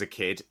when I was a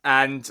kid,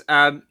 and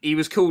he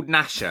was called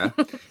Nasher.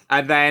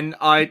 And then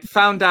I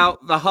found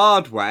out the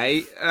hard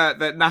way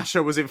that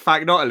Nasher was in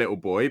fact not a little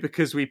boy,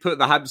 because we put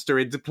the hamster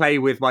in to play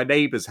with my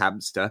neighbour's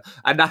hamster,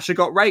 and Nasher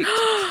got raped.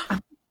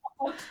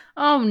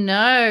 Oh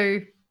no!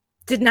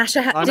 Did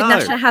Nasher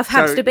have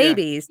hamster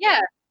babies? Yeah.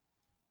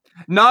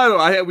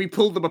 No, we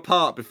pulled them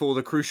apart before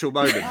the crucial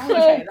moment.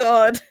 Oh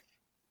God!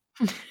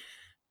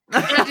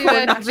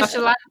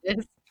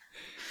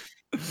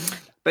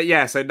 But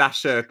yeah, so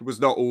Nasher was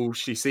not all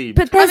she seemed.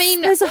 But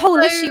there's a whole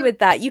issue with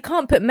that. You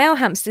can't put male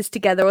hamsters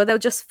together or they'll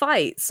just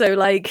fight. So,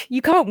 like,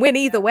 you can't win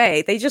either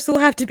way. They just all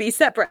have to be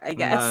separate, I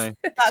guess. No.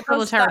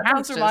 That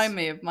does remind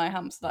me of my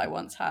hamster that I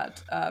once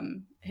had.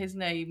 His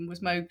name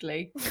was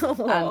Mowgli.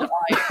 And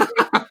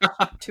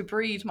to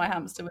breed my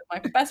hamster with my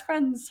best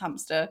friend's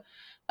hamster.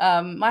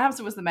 My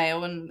hamster was the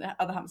male and the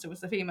other hamster was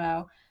the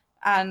female.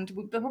 And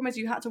the problem is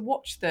you had to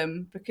watch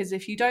them, because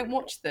if you don't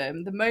watch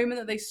them, the moment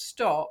that they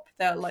stop,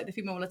 they're like, the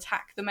female will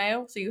attack the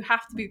male. So you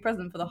have to be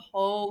present for the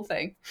whole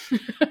thing.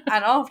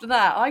 And after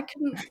that, I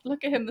couldn't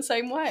look at him the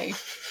same way.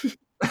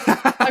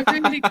 I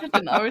really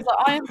couldn't. I was like,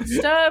 I am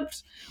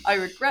disturbed. I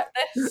regret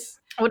this.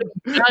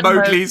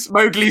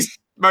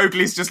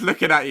 Mowgli's just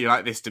looking at you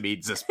like this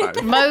demeans us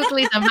both.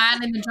 Mowgli's a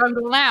man in the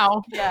jungle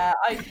now. Yeah,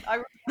 I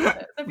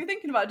regret it. So if you're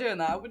thinking about doing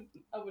that, I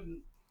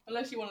wouldn't.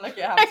 Unless you want to look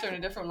at a hamster in a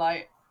different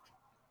light.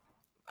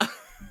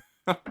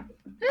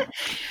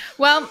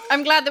 Well,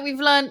 I'm glad that we've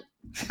learned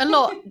a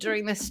lot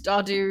during this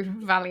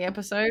Stardew Valley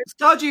episode.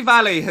 Stardew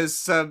Valley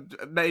has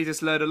made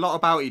us learn a lot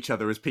about each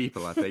other as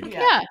people, I think.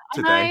 Yeah,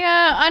 today.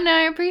 and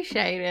I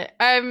appreciate it.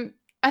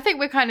 I think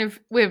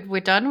we're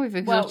done. We've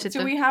exhausted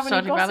do we have Stardew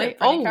any gossip Valley.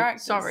 for any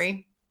characters?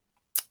 Sorry.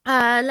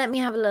 Let me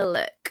have a little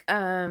look.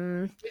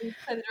 I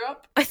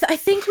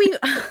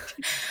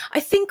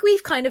think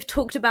we've kind of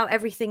talked about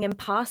everything in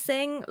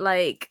passing,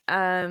 like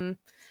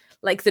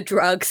the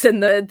drugs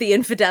and the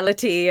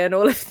infidelity and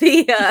all of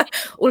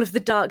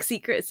the dark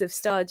secrets of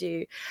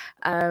Stardew.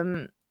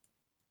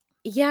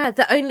 Yeah,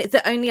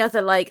 the only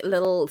other like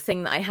little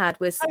thing that I had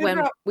was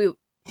when we.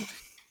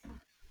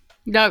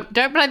 No,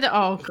 don't play the.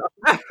 Oh God.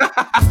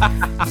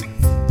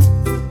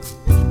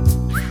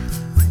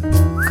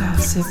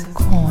 Gossip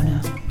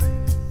Corner.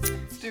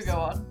 Do go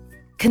on.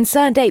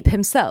 Concerned Ape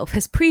himself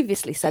has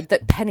previously said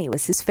that Penny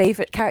was his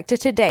favourite character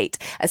to date,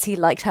 as he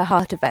liked her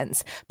heart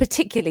events,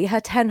 particularly her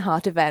 10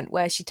 heart event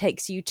where she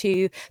takes you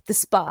to the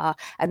spa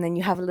and then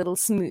you have a little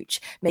smooch,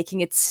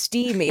 making it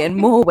steamy in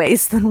more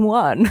ways than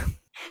one.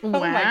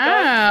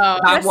 Wow.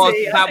 That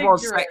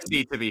was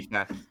sexy, to be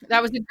fair.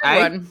 That was a good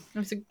one.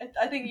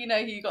 I think you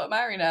know who you got to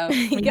marry now.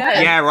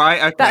 Yeah,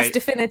 right, okay. That's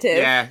definitive.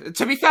 Yeah,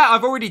 to be fair,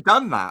 I've already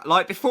done that.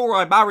 Like, before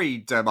I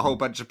married a whole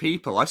bunch of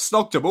people, I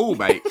snogged them all,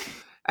 mate.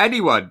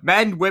 Anyone,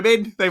 men,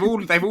 women, they've all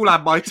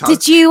had my time.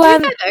 Did you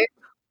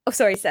Oh,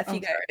 sorry, Seth, you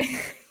go.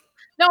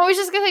 No, I was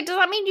just gonna say, does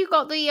that mean you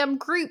got the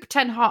group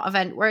 10 heart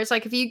event where it's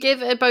like if you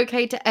give a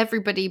bouquet to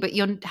everybody but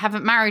you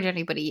haven't married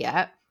anybody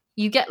yet,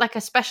 you get like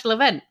a special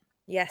event?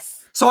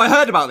 Yes. So I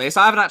heard about this.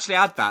 I haven't actually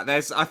had that.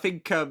 I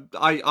think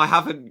I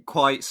haven't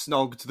quite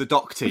snogged the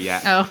doctor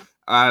yet. Oh.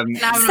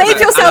 Save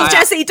yourself,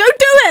 Jesse. Don't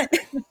do it.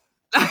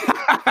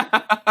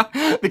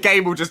 The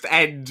game will just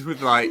end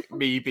with like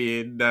me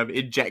being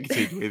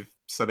injected with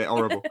something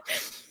horrible.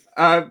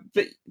 But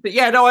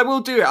yeah, no, I will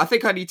do it. I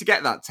think I need to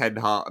get that 10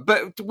 heart.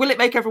 But will it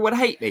make everyone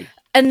hate me?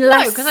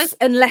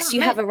 Unless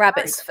you have a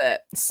rabbit's foot.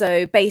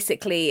 So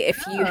basically, if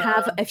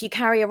you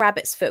carry a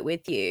rabbit's foot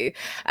with you,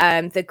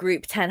 the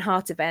group 10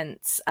 heart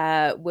events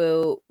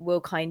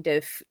will kind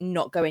of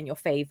not go in your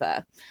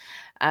favor.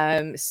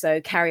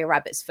 So carry a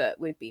rabbit's foot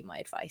would be my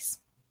advice.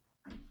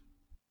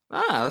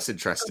 Ah, that's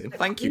interesting.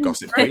 Thank you,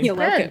 Gossip Queen. You're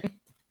welcome.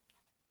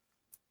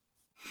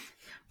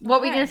 What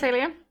were you going to say,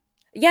 Liam?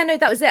 Yeah, no,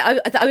 that was it.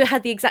 I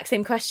had the exact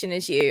same question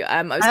as you.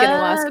 I was going to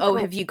ask, cool.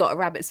 have you got a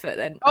rabbit's foot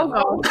then? Oh,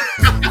 God.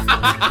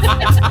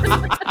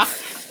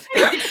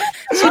 Do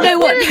you know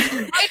what?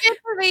 I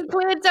literally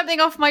cleared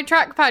something off my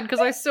trackpad because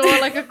I saw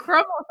like a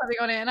crumb or something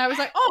on it, and I was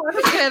like, "Oh,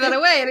 let's clear that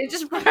away," and it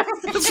just.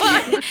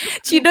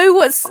 Do you know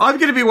what's? I'm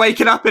going to be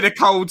waking up in a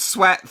cold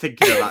sweat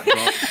thinking of that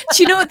drop.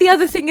 Do you know what the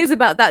other thing is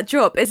about that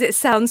drop? Is it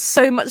sounds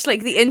so much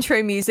like the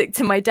intro music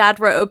to My Dad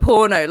Wrote a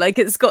Porno. Like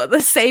it's got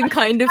the same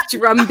kind of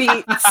drum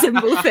beat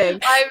cymbal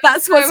thing.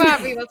 That's so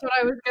happy. That's what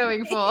I was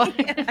going for.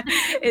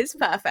 It's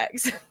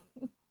perfect.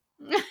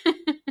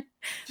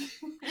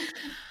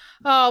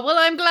 Oh, well,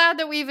 I'm glad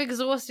that we've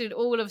exhausted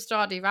all of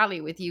Stardew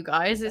Valley with you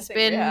guys. It's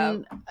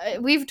been,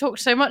 we've talked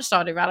so much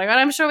Stardew Valley, and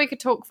I'm sure we could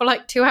talk for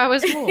like 2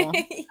 hours more.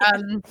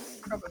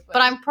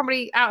 But I'm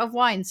probably out of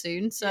wine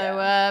soon, so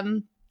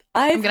I'm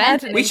going to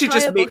end it. We should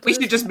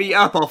just meet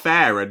up off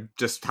air and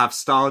just have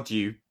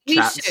Stardew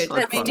chats. We should.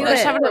 Let's do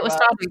Let's it. have a little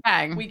Stardew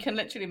bang. We can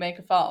literally make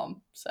a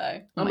farm,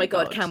 so... Oh my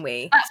god, can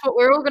we? That's what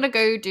we're all going to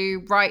go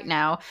do right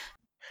now.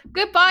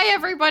 Goodbye,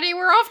 everybody.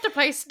 We're off to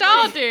play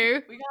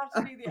Stardew. We have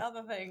to do the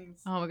other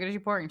things. Oh, we're going to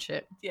do boring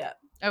shit. Yeah.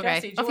 Okay,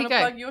 Jesse, do you want to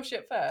plug your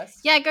shit first?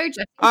 Yeah, go,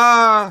 Jesse.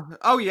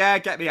 Oh yeah,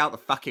 get me out the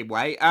fucking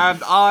way.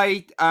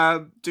 I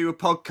do a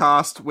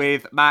podcast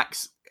with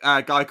Max,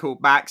 a guy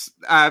called Max,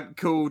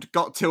 called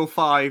Got Till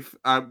 5,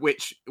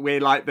 which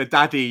we're like the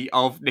daddy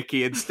of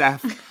Nikki and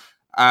Steph.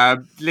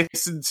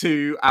 Listen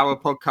to our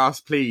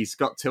podcast, please.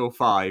 Got Till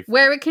 5.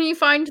 Where can you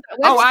find that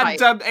website?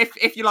 Oh, and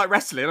if you like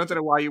wrestling, I don't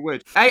know why you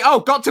would. Hey,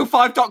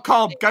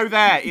 gottill5.com. Go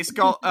there. It's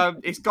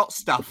got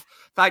stuff.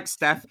 Thanks,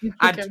 Steph.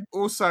 And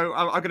also,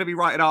 I'm going to be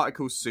writing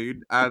articles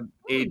soon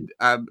in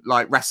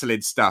like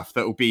wrestling stuff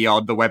that will be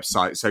on the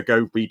website. So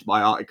go read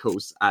my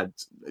articles and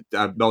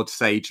nod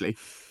sagely.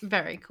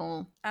 Very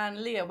cool.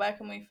 And Leah, where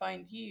can we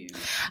find you?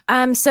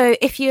 So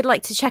if you'd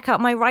like to check out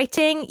my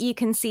writing, you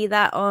can see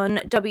that on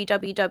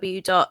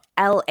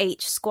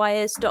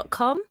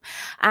www.lhsquires.com.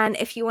 And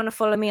if you want to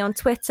follow me on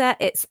Twitter,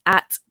 it's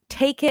at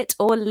Take It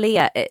or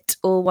Leah It,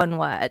 all one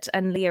word.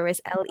 And Leah is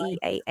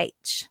Leah.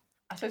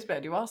 I suppose we better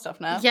do our stuff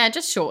now. Yeah,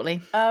 just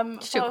shortly.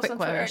 Just do a quick on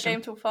Twitter at version.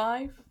 Game Till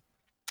 5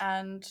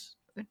 and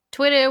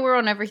Twitter, we're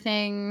on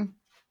everything.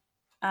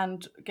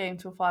 And Game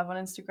Till 5 on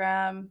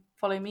Instagram.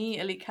 Follow me,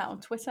 Elite Cat on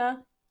Twitter.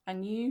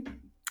 And you?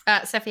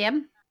 At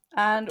Sefiem.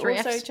 And 3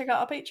 also Fs. check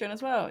out our Patreon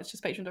as well. It's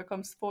just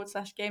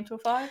patreon.com/Game Till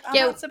 5. And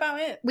Yeah. that's about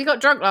it. We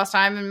got drunk last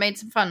time and made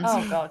some fun.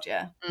 Oh god,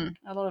 yeah. Mm.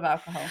 A lot of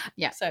alcohol.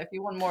 Yeah. So if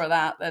you want more of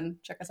that, then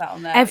check us out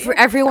on there.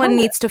 Everyone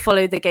needs to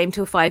follow the Game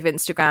Till 5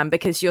 Instagram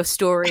because your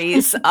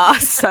stories are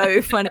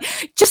so funny.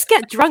 Just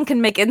get drunk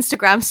and make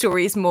Instagram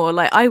stories more.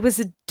 Like I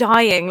was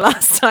dying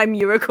last time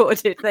you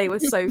recorded. They were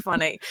so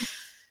funny.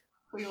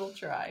 We will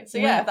try. So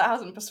yeah, if that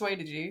hasn't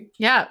persuaded you.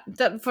 Yeah,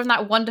 from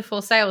that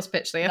wonderful sales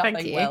pitch, Leah.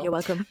 Thank you. Will. You're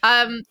welcome.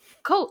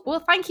 Cool. Well,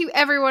 thank you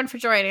everyone for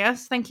joining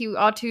us. Thank you,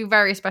 our two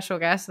very special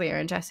guests, Leah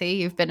and Jesse.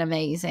 You've been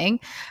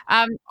amazing.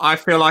 I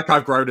feel like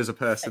I've grown as a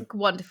person.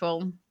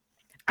 Wonderful.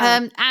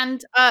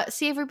 And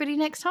see everybody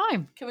next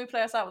time. Can we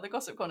play us out with the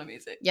Gossip Corner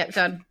music? Yep,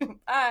 done.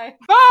 Bye.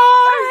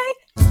 Bye.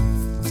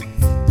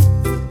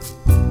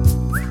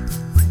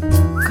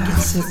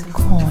 Gossip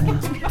Corner.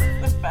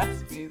 The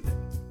best music.